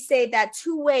why they say that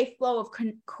two-way flow of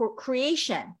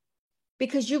creation,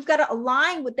 because you've got to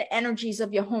align with the energies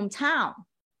of your hometown.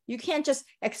 You can't just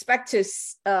expect to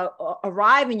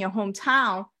arrive in your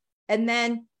hometown and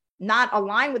then not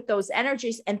align with those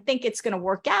energies and think it's going to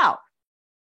work out.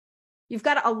 You've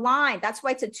got to align. That's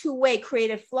why it's a two-way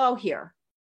creative flow here.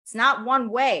 It's not one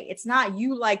way. It's not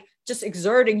you like just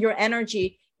exerting your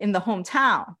energy in the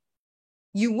hometown.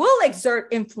 You will exert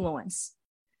influence.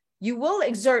 You will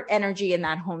exert energy in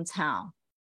that hometown,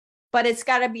 but it's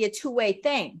got to be a two-way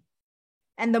thing.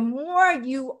 And the more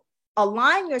you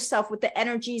align yourself with the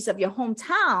energies of your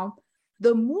hometown,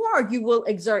 the more you will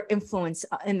exert influence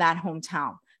in that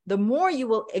hometown. The more you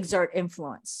will exert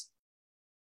influence,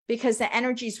 because the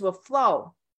energies will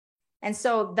flow. And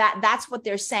so that's what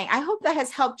they're saying. I hope that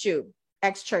has helped you,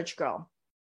 ex-church girl.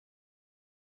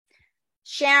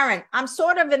 Sharon, I'm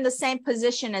sort of in the same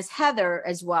position as Heather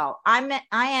as well. I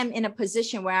am in a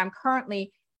position where I'm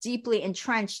currently deeply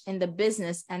entrenched in the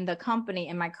business and the company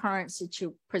in my current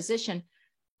position.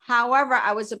 However,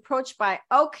 I was approached by,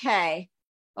 okay.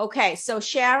 So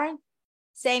Sharon,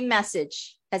 same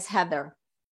message as Heather.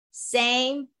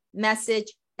 Same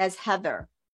message as Heather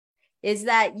is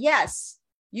that, yes,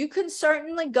 you can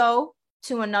certainly go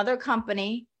to another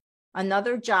company,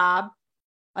 another job,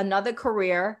 another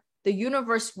career. The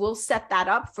universe will set that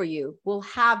up for you, will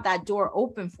have that door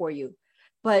open for you.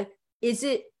 But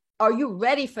are you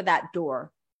ready for that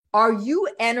door? Are you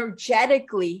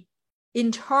energetically,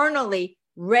 internally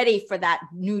ready for that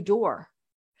new door.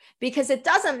 Because it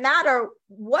doesn't matter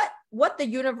what the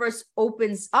universe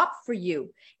opens up for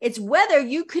you. It's whether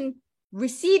you can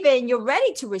receive it and you're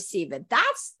ready to receive it.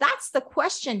 That's the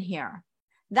question here.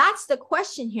 That's the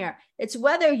question here. It's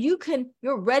whether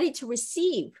you're ready to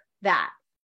receive that.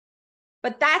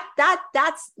 But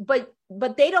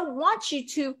but they don't want you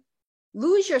to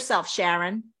lose yourself,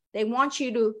 Sharon. They want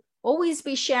you to always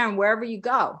be Sharon wherever you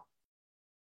go.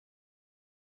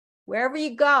 Wherever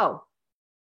you go.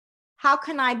 How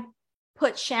can I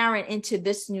put Sharon into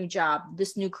this new job,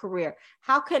 this new career?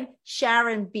 How can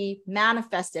Sharon be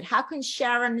manifested? How can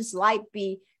Sharon's light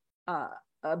be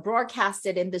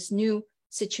broadcasted in this new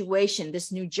situation,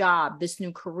 this new job, this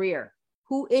new career?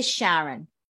 Who is Sharon?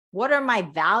 What are my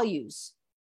values?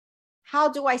 How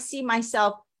do I see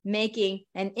myself making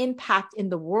an impact in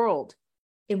the world?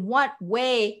 In what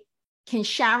way can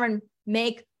Sharon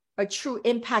make a true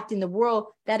impact in the world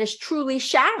that is truly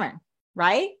Sharon,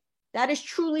 right? That is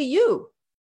truly you.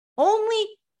 Only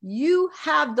you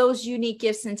have those unique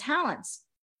gifts and talents.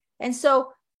 And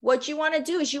so what you want to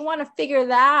do is you want to figure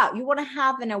that out. You want to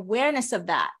have an awareness of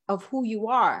that, of who you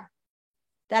are,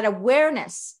 that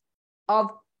awareness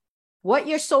of what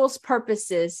your soul's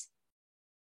purpose is,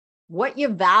 what your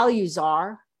values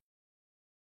are,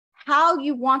 how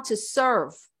you want to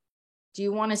serve. Do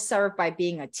you want to serve by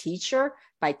being a teacher,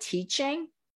 by teaching?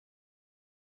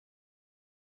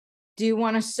 Do you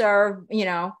want to serve,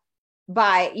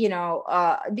 by,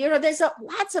 there's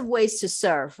lots of ways to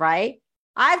serve, right?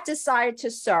 I've decided to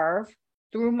serve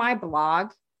through my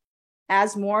blog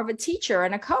as more of a teacher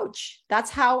and a coach.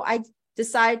 That's how I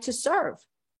decided to serve.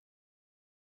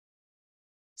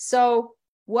 So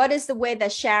what is the way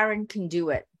that Sharon can do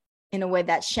it in a way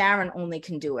that Sharon only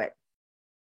can do it?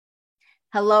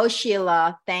 Hello,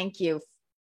 Sheila. Thank you.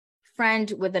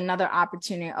 Friend with another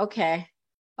opportunity. Okay.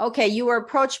 You were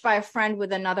approached by a friend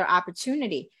with another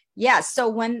opportunity. Yes. So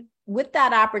with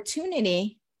that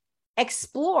opportunity,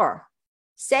 explore.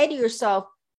 Say to yourself,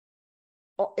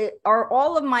 are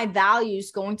all of my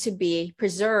values going to be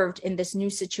preserved in this new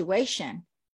situation?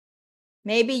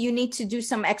 Maybe you need to do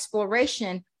some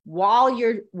exploration while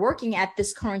you're working at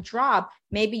this current job.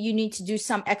 Maybe you need to do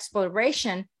some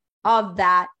exploration of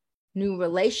that new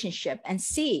relationship and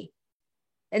see.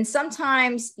 And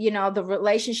sometimes, the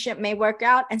relationship may work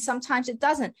out and sometimes it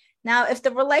doesn't. Now, if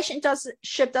the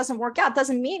relationship doesn't work out,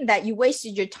 doesn't mean that you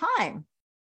wasted your time.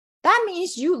 That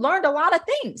means you learned a lot of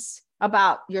things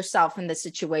about yourself in the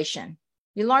situation.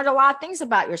 You learned a lot of things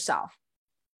about yourself.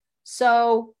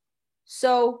 So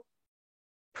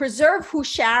preserve who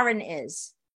Sharon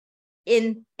is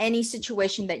in any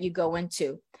situation that you go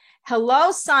into.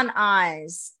 Hello, Sun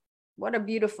Eyes. What a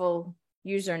beautiful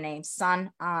username,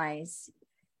 Sun Eyes.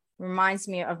 Reminds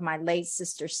me of my late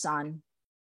sister Sun,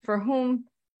 for whom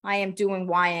I am doing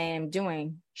why I am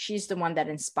doing. She's the one that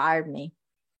inspired me.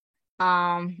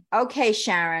 Okay,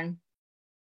 Sharon.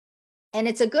 And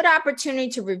it's a good opportunity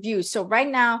to review. So right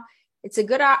now, it's a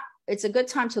good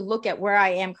time to look at where I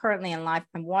am currently in life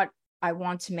and what I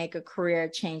want to make a career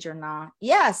change or not.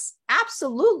 Yes,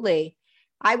 absolutely.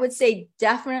 I would say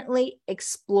definitely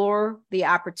explore the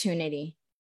opportunity.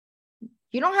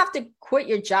 You don't have to quit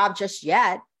your job just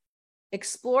yet.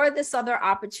 Explore this other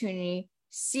opportunity,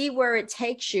 see where it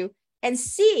takes you, and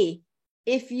see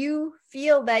if you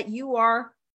feel that you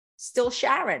are still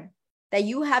Sharon, that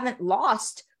you haven't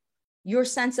lost your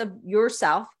sense of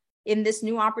yourself in this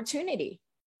new opportunity.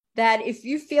 That if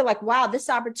you feel like, wow, this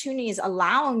opportunity is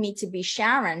allowing me to be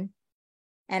Sharon,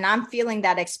 and I'm feeling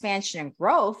that expansion and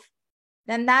growth,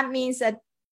 then that means that,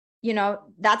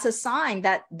 that's a sign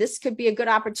that this could be a good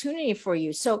opportunity for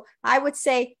you. So I would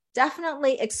say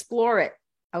definitely explore it.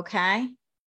 Okay.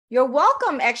 You're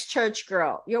welcome, ex-church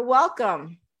girl. You're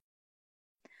welcome.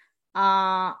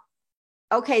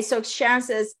 Okay. So Sharon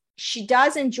says she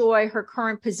does enjoy her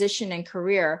current position and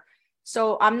career.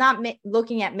 So I'm not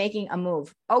looking at making a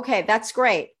move. Okay. That's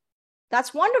great.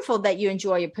 That's wonderful that you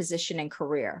enjoy your position and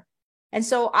career. And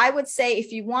so I would say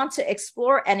if you want to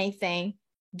explore anything,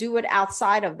 do it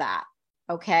outside of that.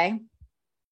 Okay.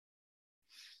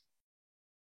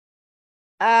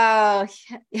 Yeah.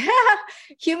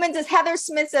 Heather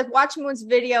Smith says, watch Moon's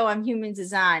video on human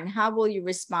design. How will you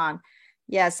respond?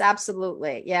 Yes,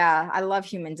 absolutely. Yeah, I love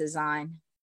human design.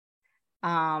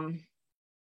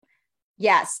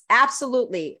 Yes,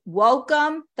 absolutely.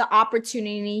 Welcome the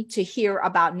opportunity to hear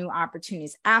about new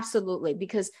opportunities. Absolutely.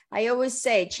 Because I always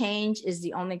say change is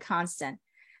the only constant.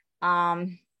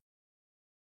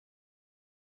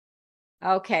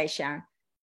 Okay, Sharon.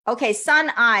 Okay,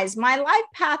 Sun Eyes. My life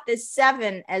path is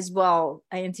 7 as well.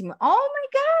 Oh my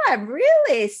God,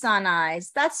 really, Sun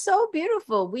Eyes? That's so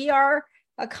beautiful. We are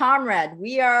a comrade.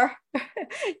 We are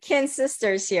kin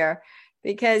sisters here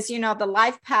because, the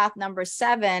life path number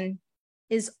 7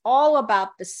 is all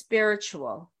about the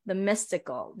spiritual, the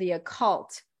mystical, the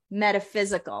occult,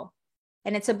 metaphysical.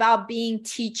 And it's about being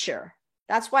teacher.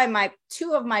 That's why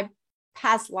two of my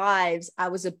past lives, I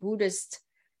was a Buddhist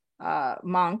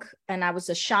monk and I was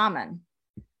a shaman,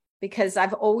 because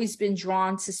I've always been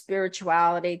drawn to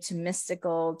spirituality, to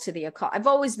mystical, to the occult. I've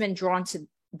always been drawn to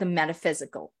the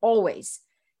metaphysical, always.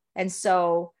 And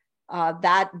so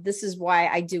this is why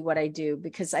I do what I do,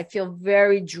 because I feel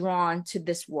very drawn to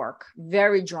this work,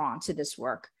 very drawn to this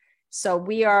work. So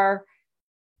we are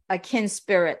a kin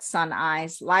spirit, Sun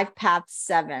Eyes, life path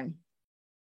 7.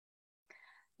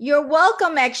 You're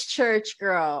welcome, ex-church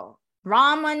girl.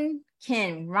 Ramen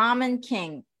King.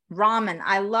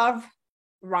 I love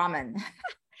ramen.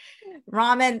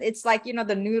 Ramen, it's like,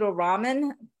 the noodle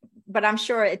ramen, but I'm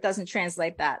sure it doesn't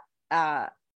translate that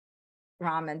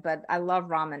ramen, but I love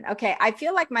ramen. Okay, I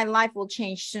feel like my life will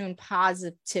change soon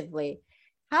positively.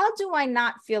 How do I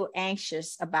not feel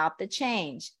anxious about the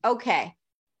change? Okay,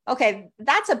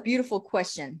 that's a beautiful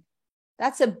question.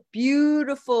 That's a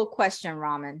beautiful question,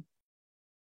 Ramen.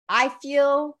 I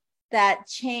feel that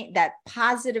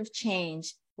positive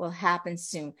change will happen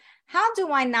soon. How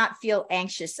do I not feel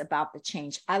anxious about the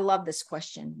change? I love this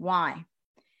question. Why?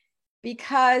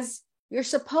 Because you're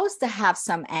supposed to have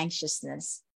some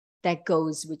anxiousness that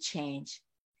goes with change.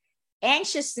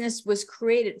 Anxiousness was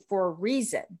created for a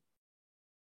reason.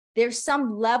 There's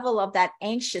some level of that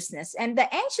anxiousness, and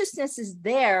the anxiousness is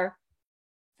there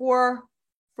for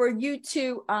you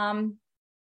to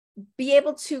be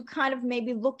able to kind of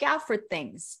maybe look out for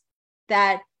things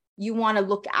that you want to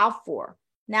look out for.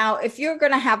 Now, if you're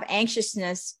going to have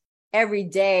anxiousness every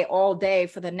day, all day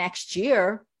for the next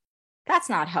year, that's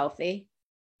not healthy.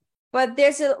 But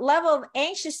there's a level of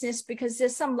anxiousness because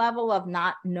there's some level of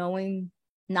not knowing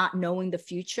the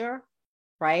future,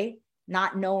 right?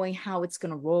 Not knowing how it's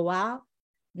going to roll out,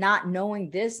 not knowing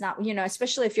this,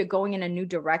 especially if you're going in a new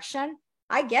direction.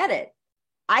 I get it.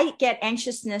 I get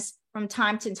anxiousness from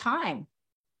time to time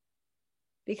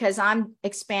because I'm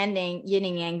expanding yin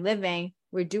and yang living.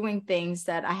 We're doing things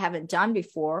that I haven't done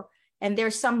before. And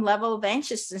there's some level of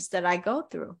anxiousness that I go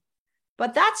through.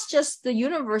 But that's just the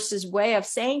universe's way of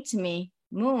saying to me,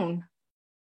 Moon,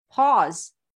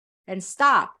 pause and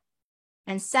stop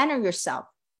and center yourself,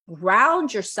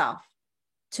 ground yourself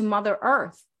to Mother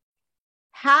Earth.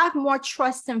 Have more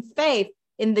trust and faith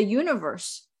in the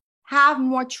universe. Have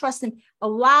more trust and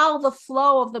allow the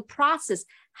flow of the process.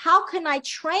 How can I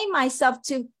train myself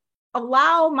to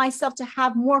allow myself to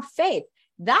have more faith?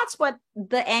 That's what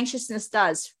the anxiousness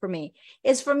does for me,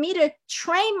 is for me to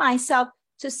train myself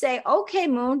to say, okay,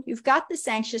 Moon, you've got this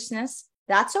anxiousness.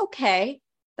 That's okay.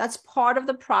 That's part of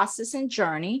the process and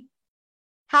journey.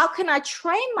 How can I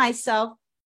train myself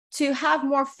to have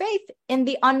more faith in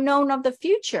the unknown of the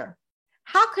future?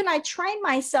 How can I train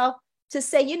myself to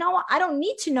say, you know what, I don't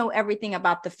need to know everything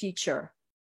about the future?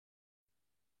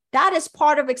 That is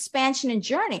part of expansion and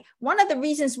journey. One of the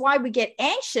reasons why we get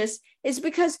anxious is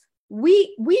because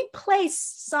we place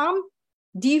some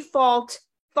default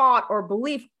thought or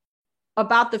belief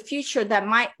about the future that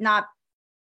might not,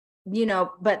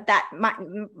 but that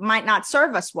might not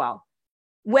serve us well.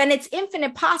 When it's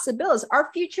infinite possibilities, our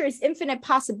future is infinite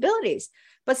possibilities.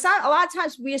 But a lot of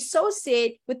times we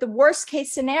associate with the worst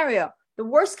case scenario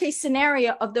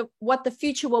of what the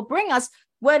future will bring us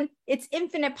when it's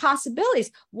infinite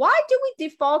possibilities. Why do we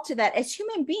default to that? As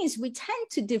human beings, we tend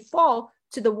to default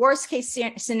to the worst case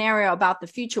scenario about the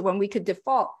future when we could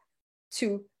default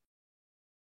to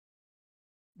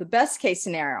the best case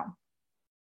scenario.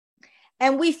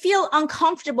 And we feel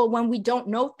uncomfortable when we don't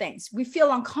know things. We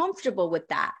feel uncomfortable with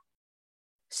that.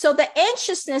 So the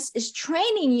anxiousness is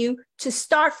training you to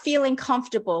start feeling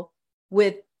comfortable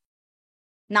with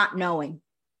not knowing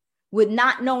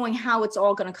how it's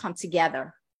all going to come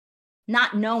together.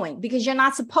 Not knowing, because you're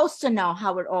not supposed to know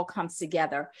how it all comes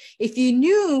together. If you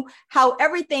knew how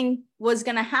everything was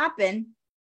going to happen,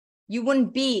 you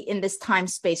wouldn't be in this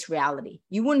time-space reality.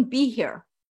 You wouldn't be here.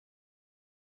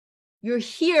 You're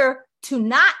here to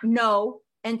not know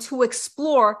and to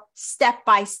explore step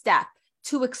by step,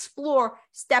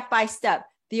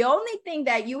 The only thing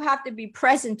that you have to be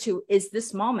present to is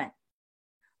this moment.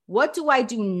 What do I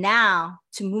do now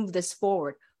to move this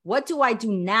forward? What do I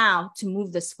do now to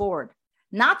move this forward?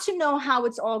 Not to know how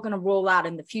it's all going to roll out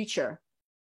in the future,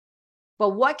 but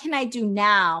what can I do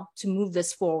now to move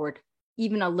this forward?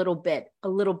 Even a little bit,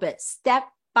 step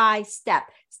by step.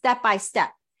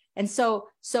 And so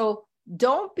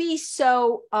don't be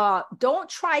so, don't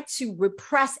try to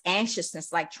repress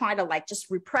anxiousness, like try to like just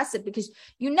repress it, because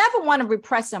you never want to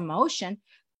repress emotion.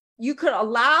 You could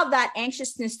allow that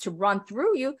anxiousness to run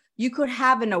through you. You could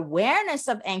have an awareness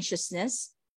of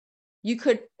anxiousness. You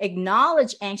could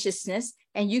acknowledge anxiousness,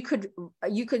 and you can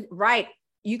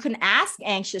ask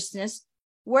anxiousness,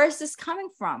 where's this coming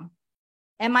from?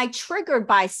 Am I triggered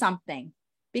by something?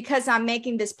 Because I'm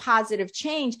making this positive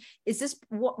change.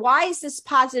 Why is this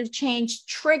positive change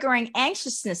triggering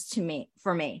anxiousness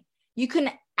for me? You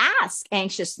can ask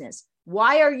anxiousness,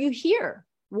 why are you here?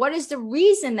 What is the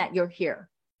reason that you're here?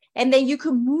 And then you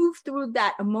can move through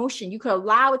that emotion. You could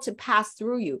allow it to pass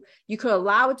through you. You could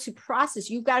allow it to process.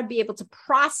 You've got to be able to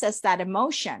process that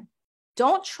emotion.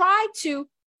 Don't try to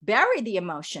bury the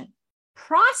emotion.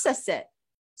 Process it.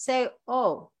 Say,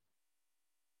 oh,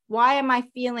 why am I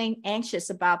feeling anxious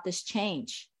about this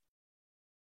change?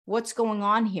 What's going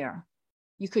on here?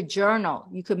 You could journal,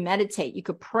 you could meditate, you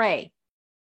could pray.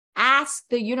 Ask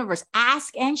the universe,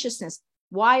 ask anxiousness,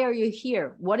 why are you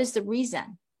here? What is the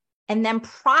reason? And then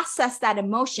process that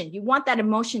emotion. You want that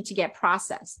emotion to get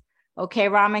processed. Okay,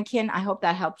 Ramankin, I hope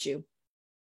that helped you.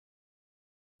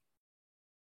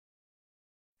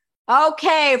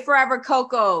 Okay, Forever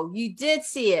Coco, you did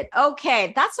see it.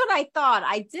 Okay, that's what I thought.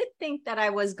 I did think that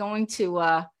I was going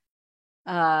to,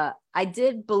 I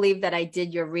did believe that I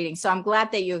did your reading. So I'm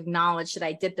glad that you acknowledged that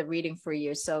I did the reading for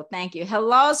you. So thank you.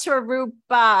 Hello,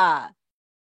 Swarupa.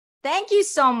 Thank you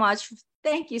so much.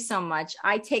 Thank you so much.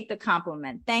 I take the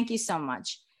compliment. Thank you so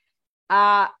much.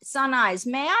 Sun Eyes,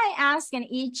 may I ask an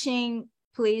I Ching,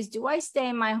 please? Do I stay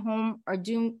in my home, or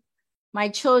do my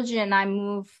children and I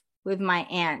move with my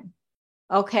aunt?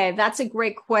 Okay, that's a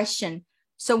great question.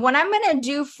 So what I'm going to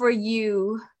do for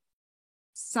you,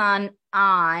 Sun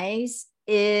Eyes,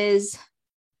 is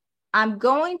I'm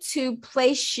going to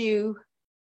place you,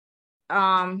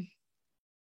 I'm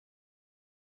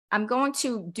going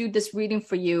to do this reading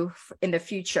for you in the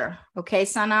future. Okay,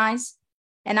 Sun Eyes?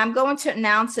 And I'm going to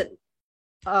announce it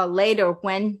later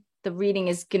when the reading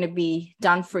is going to be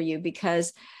done for you,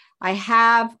 because I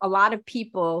have a lot of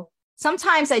people.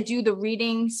 Sometimes I do the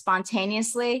reading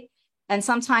spontaneously, and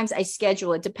sometimes I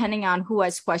schedule it depending on who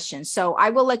has questions. So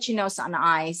I will let you know, Sun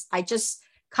Eyes. I just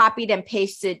copied and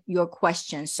pasted your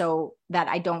question so that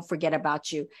I don't forget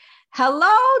about you.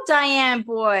 Hello, Diane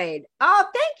Boyd. Oh,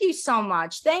 thank you so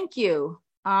much. Thank you.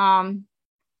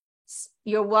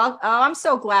 You're welcome. Oh, I'm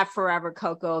so glad, Forever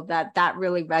Coco, that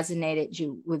really resonated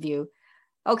with you.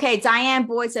 Okay, Diane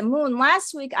Boyd said, Moon,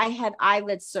 last week I had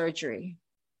eyelid surgery.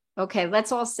 Okay,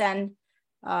 let's all send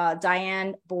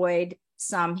Diane Boyd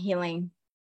some healing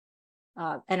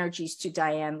energies to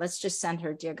Diane. Let's just send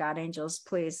her, dear God angels,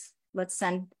 please. Let's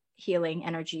send healing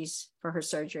energies for her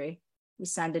surgery. We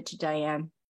send it to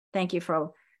Diane. Thank you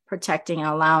for protecting and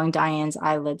allowing Diane's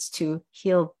eyelids to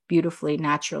heal beautifully,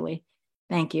 naturally.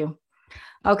 Thank you.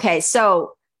 Okay,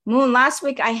 so Moon, last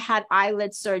week I had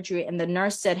eyelid surgery and the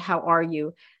nurse said, how are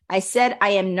you? I said,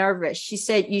 I am nervous. She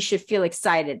said, you should feel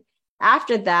excited.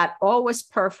 After that, all was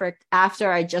perfect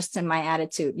after I adjusted my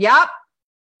attitude. Yup.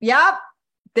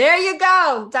 There you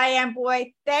go, Diane Boyd.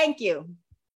 Thank you.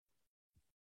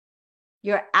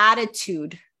 Your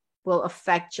attitude will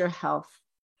affect your health.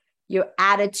 Your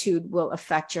attitude will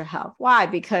affect your health. Why?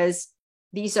 Because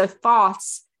these are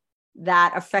thoughts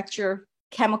that affect your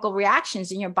chemical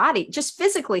reactions in your body, just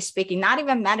physically speaking, not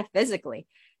even metaphysically.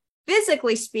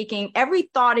 Physically speaking, every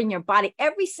thought in your body,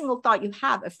 every single thought you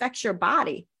have affects your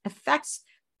body, affects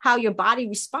how your body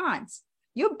responds.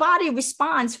 Your body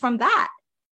responds from that.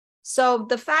 So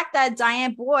the fact that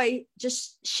Diane Boyd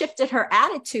just shifted her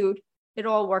attitude, it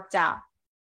all worked out.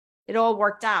 It all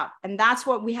worked out. And that's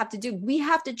what we have to do. We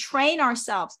have to train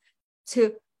ourselves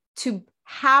to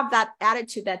have that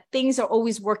attitude that things are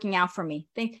always working out for me.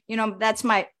 That's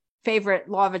my favorite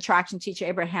law of attraction teacher,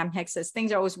 Abraham Hicks, says,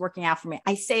 things are always working out for me.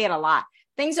 I say it a lot.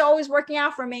 Things are always working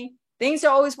out for me. Things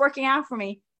are always working out for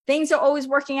me. Things are always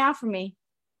working out for me.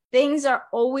 Things are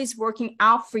always working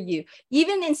out for you.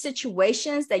 Even in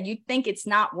situations that you think it's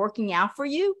not working out for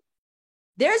you,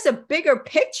 there's a bigger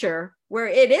picture where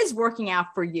it is working out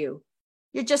for you.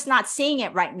 You're just not seeing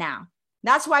it right now.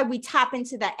 That's why we tap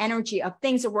into that energy of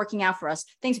things are working out for us.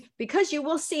 Because you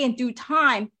will see in due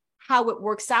time how it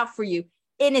works out for you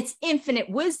in its infinite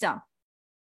wisdom.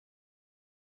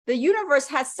 The universe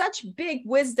has such big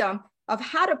wisdom of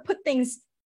how to put things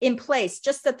in place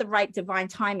just at the right divine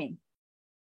timing.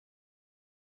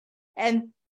 And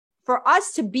for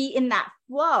us to be in that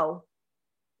flow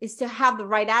is to have the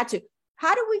right attitude.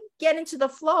 How do we get into the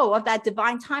flow of that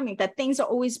divine timing, that things are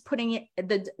always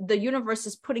the universe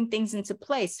is putting things into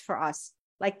place for us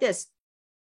like this?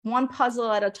 one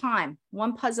puzzle at a time,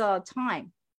 one puzzle at a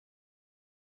time.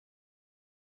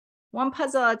 One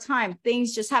puzzle at a time,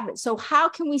 things just happen. So how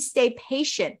can we stay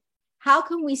patient? How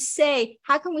can we stay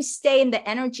in the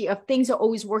energy of things are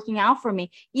always working out for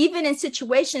me, even in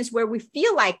situations where we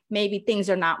feel like maybe things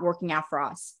are not working out for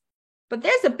us? But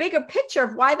there's a bigger picture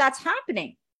of why that's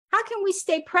happening. How can we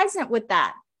stay present with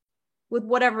that, with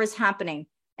whatever is happening,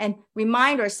 and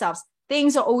remind ourselves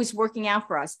things are always working out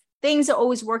for us. Things are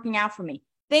always working out for me.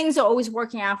 Things are always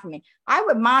working out for me. I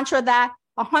would mantra that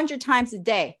 100 times a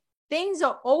day. Things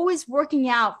are always working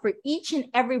out for each and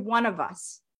every one of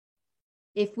us.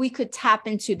 If we could tap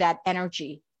into that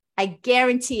energy, I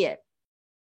guarantee it.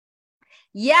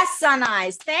 Yes, Sun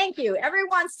Eyes. Thank you.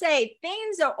 Everyone say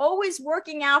things are always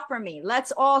working out for me.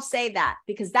 Let's all say that,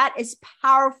 because that is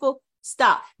powerful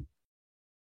stuff.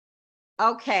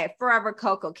 Okay, Forever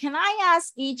Coco. Can I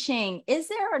ask I Ching, is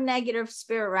there a negative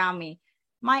spirit around me?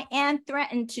 My aunt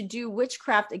threatened to do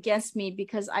witchcraft against me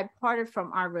because I parted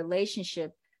from our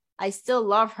relationship. I still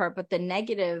love her, but the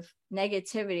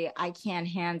negativity I can't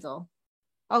handle.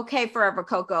 Okay, Forever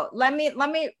Coco. Let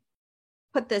me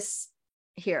put this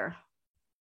here.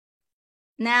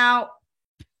 Now,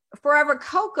 Forever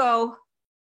Coco,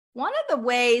 one of the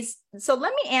ways, so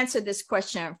let me answer this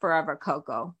question, Forever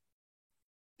Coco,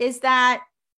 is that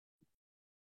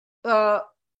one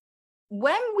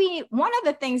of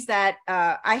the things that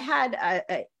I had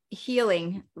a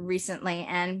healing recently,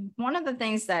 and one of the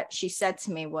things that she said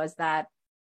to me was that,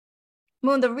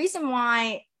 Moon, the reason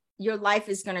why your life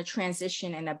is going to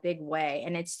transition in a big way,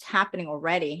 and it's happening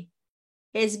already,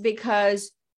 is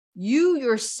because you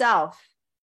yourself,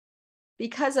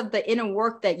 because of the inner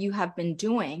work that you have been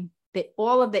doing,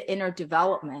 all of the inner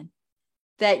development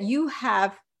that you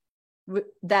have,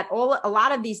 a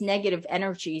lot of these negative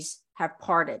energies have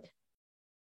parted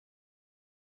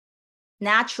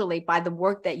naturally by the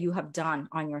work that you have done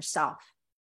on yourself.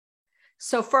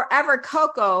 So Forever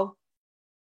Coco,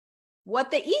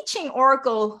 what the I Ching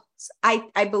Oracle,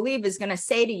 I believe, is going to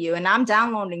say to you, and I'm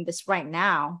downloading this right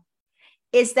now,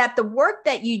 is that the work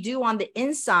that you do on the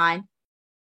inside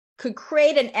could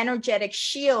create an energetic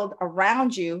shield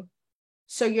around you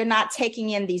so you're not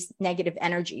taking in these negative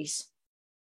energies.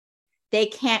 They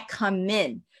can't come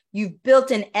in. You've built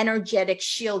an energetic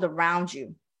shield around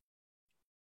you.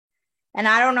 And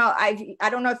I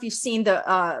don't know if you've seen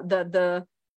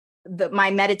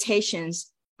my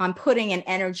meditations on putting an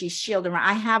energy shield around.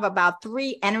 I have about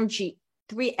three energy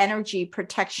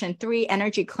protection, 3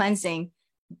 energy cleansing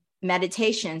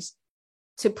meditations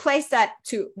to place that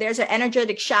there's an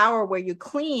energetic shower where you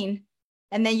clean,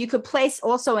 and then you could place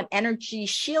also an energy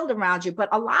shield around you. But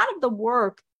a lot of the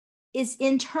work is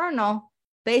internal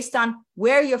based on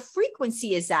where your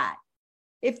frequency is at.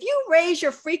 If you raise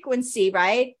your frequency,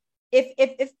 right?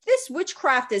 If this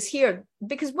witchcraft is here,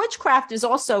 because witchcraft is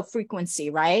also frequency,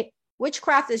 right?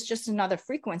 Witchcraft is just another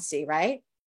frequency, right?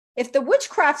 If the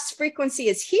witchcraft's frequency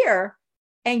is here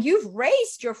and you've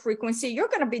raised your frequency, you're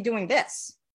going to be doing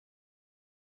this.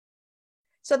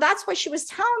 So that's what she was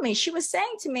telling me. She was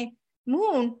saying to me,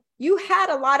 Moon, you had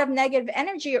a lot of negative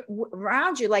energy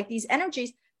around you, like these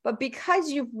energies, but because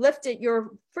you've lifted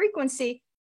your frequency,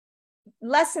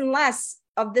 less and less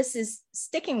of this is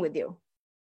sticking with you.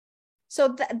 So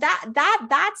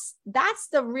that's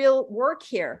the real work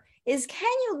here, is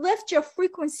can you lift your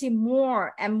frequency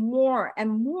more and more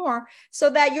and more so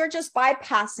that you're just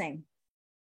bypassing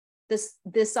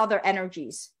this other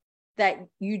energies that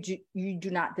you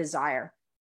do not desire?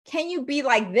 Can you be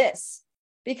like this?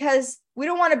 Because we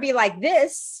don't want to be like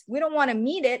this. We don't want to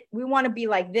meet it. We want to be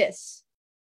like this.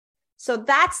 So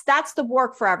that's the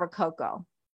work, Forever Coco.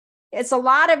 It's a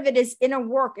lot of it is inner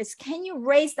work. It's can you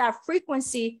raise that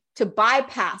frequency to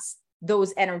bypass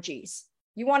those energies?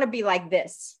 You want to be like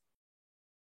this.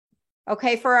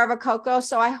 Okay, Forever Coco.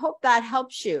 So I hope that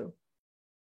helps you.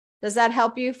 Does that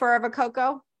help you, Forever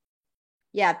Coco?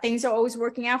 Yeah, things are always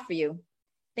working out for you.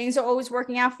 Things are always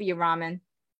working out for you, Raman.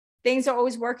 Things are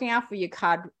always working out for you,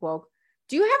 Codwoke.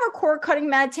 Do you have a cord cutting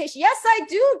meditation? Yes, I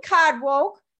do,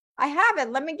 Codwoke. I have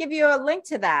it. Let me give you a link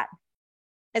to that.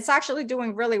 It's actually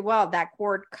doing really well, that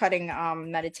cord cutting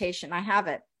meditation. I have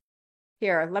it.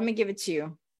 Here, let me give it to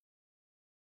you.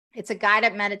 It's a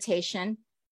guided meditation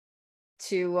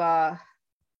to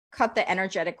cut the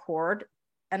energetic cord.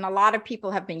 And a lot of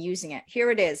people have been using it.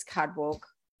 Here it is, Codwoke.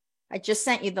 I just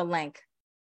sent you the link.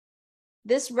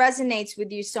 This resonates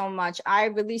with you so much. I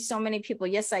release so many people.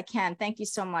 Yes, I can. Thank you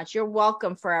so much. You're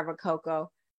welcome, Forever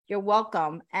Coco. You're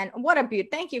welcome. And what a beauty.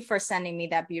 Thank you for sending me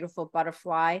that beautiful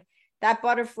butterfly. That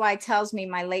butterfly tells me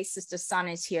my late sister Sun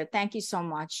is here. Thank you so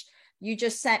much. You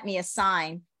just sent me a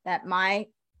sign that my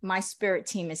my spirit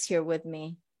team is here with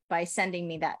me by sending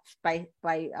me that, by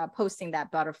posting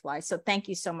that butterfly. So thank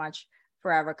you so much,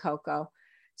 Forever Coco.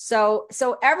 So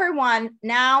everyone,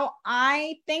 now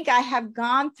I think I have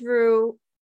gone through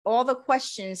all the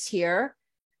questions here.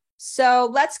 So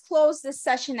let's close this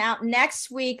session out. Next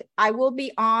week, I will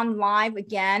be on live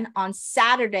again on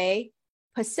Saturday,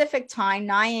 Pacific time,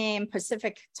 9 a.m.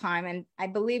 Pacific time. And I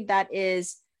believe that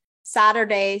is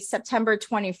Saturday, September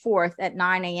 24th at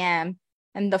 9 a.m.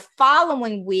 And the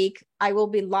following week, I will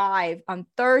be live on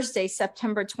Thursday,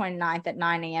 September 29th at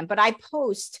 9 a.m. But I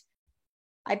post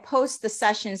the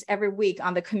sessions every week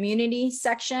on the community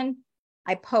section.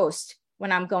 I post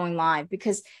when I'm going live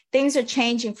because things are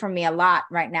changing for me a lot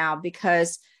right now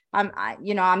because I'm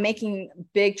making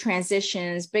big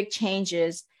transitions, big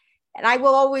changes. And I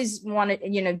will always want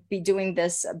to, be doing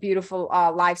this beautiful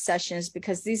live sessions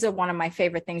because these are one of my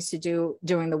favorite things to do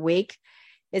during the week,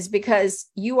 is because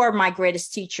you are my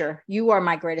greatest teacher. You are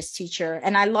my greatest teacher.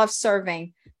 And I love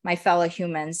serving my fellow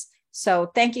humans.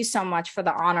 So thank you so much for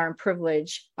the honor and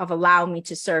privilege of allowing me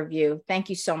to serve you. Thank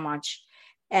you so much.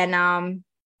 And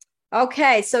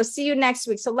okay, so see you next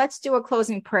week. So let's do a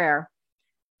closing prayer.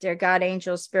 Dear God,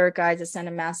 angels, spirit guides,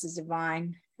 ascended masters,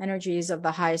 divine energies of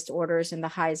the highest orders and the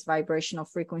highest vibrational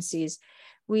frequencies,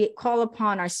 we call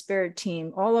upon our spirit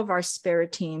team, all of our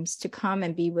spirit teams, to come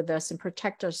and be with us and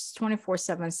protect us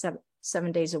 24/7,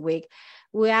 7 days a week.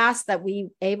 We ask that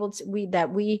we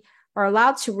are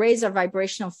allowed to raise our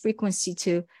vibrational frequency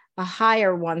to a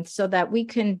higher one so that we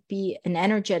can be an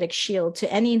energetic shield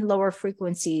to any lower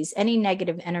frequencies, any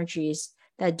negative energies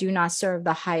that do not serve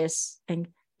the highest and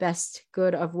best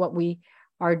good of what we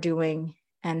are doing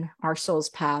and our soul's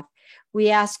path.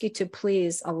 We ask you to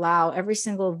please allow every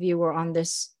single viewer on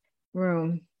this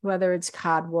room, whether it's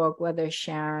Kadwok, whether it's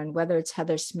Sharon, whether it's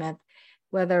Heather Smith,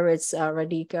 whether it's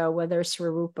Radhika, whether it's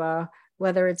Swarupa,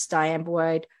 whether it's Diane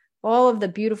Boyd, all of the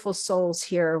beautiful souls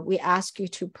here, we ask you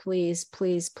to please,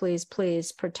 please, please,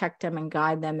 please protect them and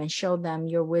guide them and show them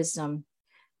your wisdom,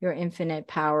 your infinite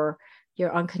power,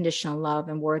 your unconditional love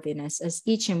and worthiness, as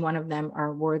each and one of them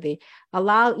are worthy.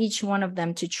 Allow each one of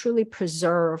them to truly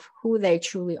preserve who they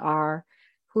truly are,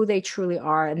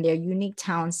 and their unique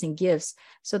talents and gifts,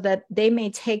 so that they may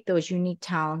take those unique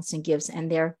talents and gifts and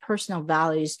their personal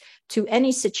values to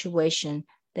any situation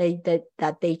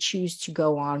that they choose to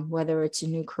go on, whether it's a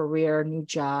new career, new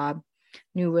job,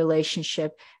 new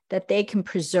relationship, that they can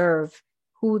preserve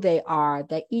who they are,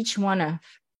 that each one of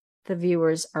the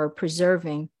viewers are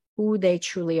preserving who they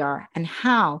truly are and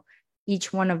how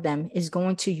each one of them is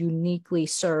going to uniquely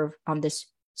serve on this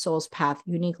soul's path,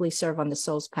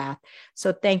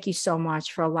 So thank you so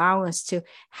much for allowing us to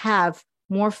have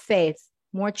more faith,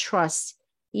 more trust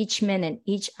each minute,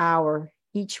 each hour,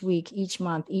 each week, each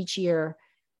month, each year,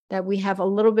 that we have a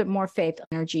little bit more faith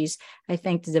energies. I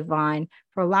thank the divine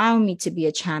for allowing me to be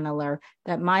a channeler,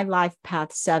 that my life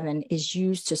path 7 is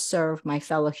used to serve my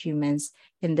fellow humans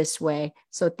in this way.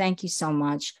 So thank you so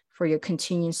much for your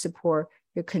continued support,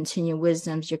 your continued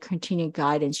wisdoms, your continued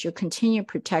guidance, your continued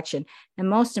protection, and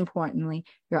most importantly,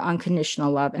 your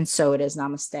unconditional love. And so it is.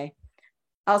 Namaste.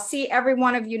 I'll see every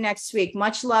one of you next week.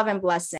 Much love and blessing.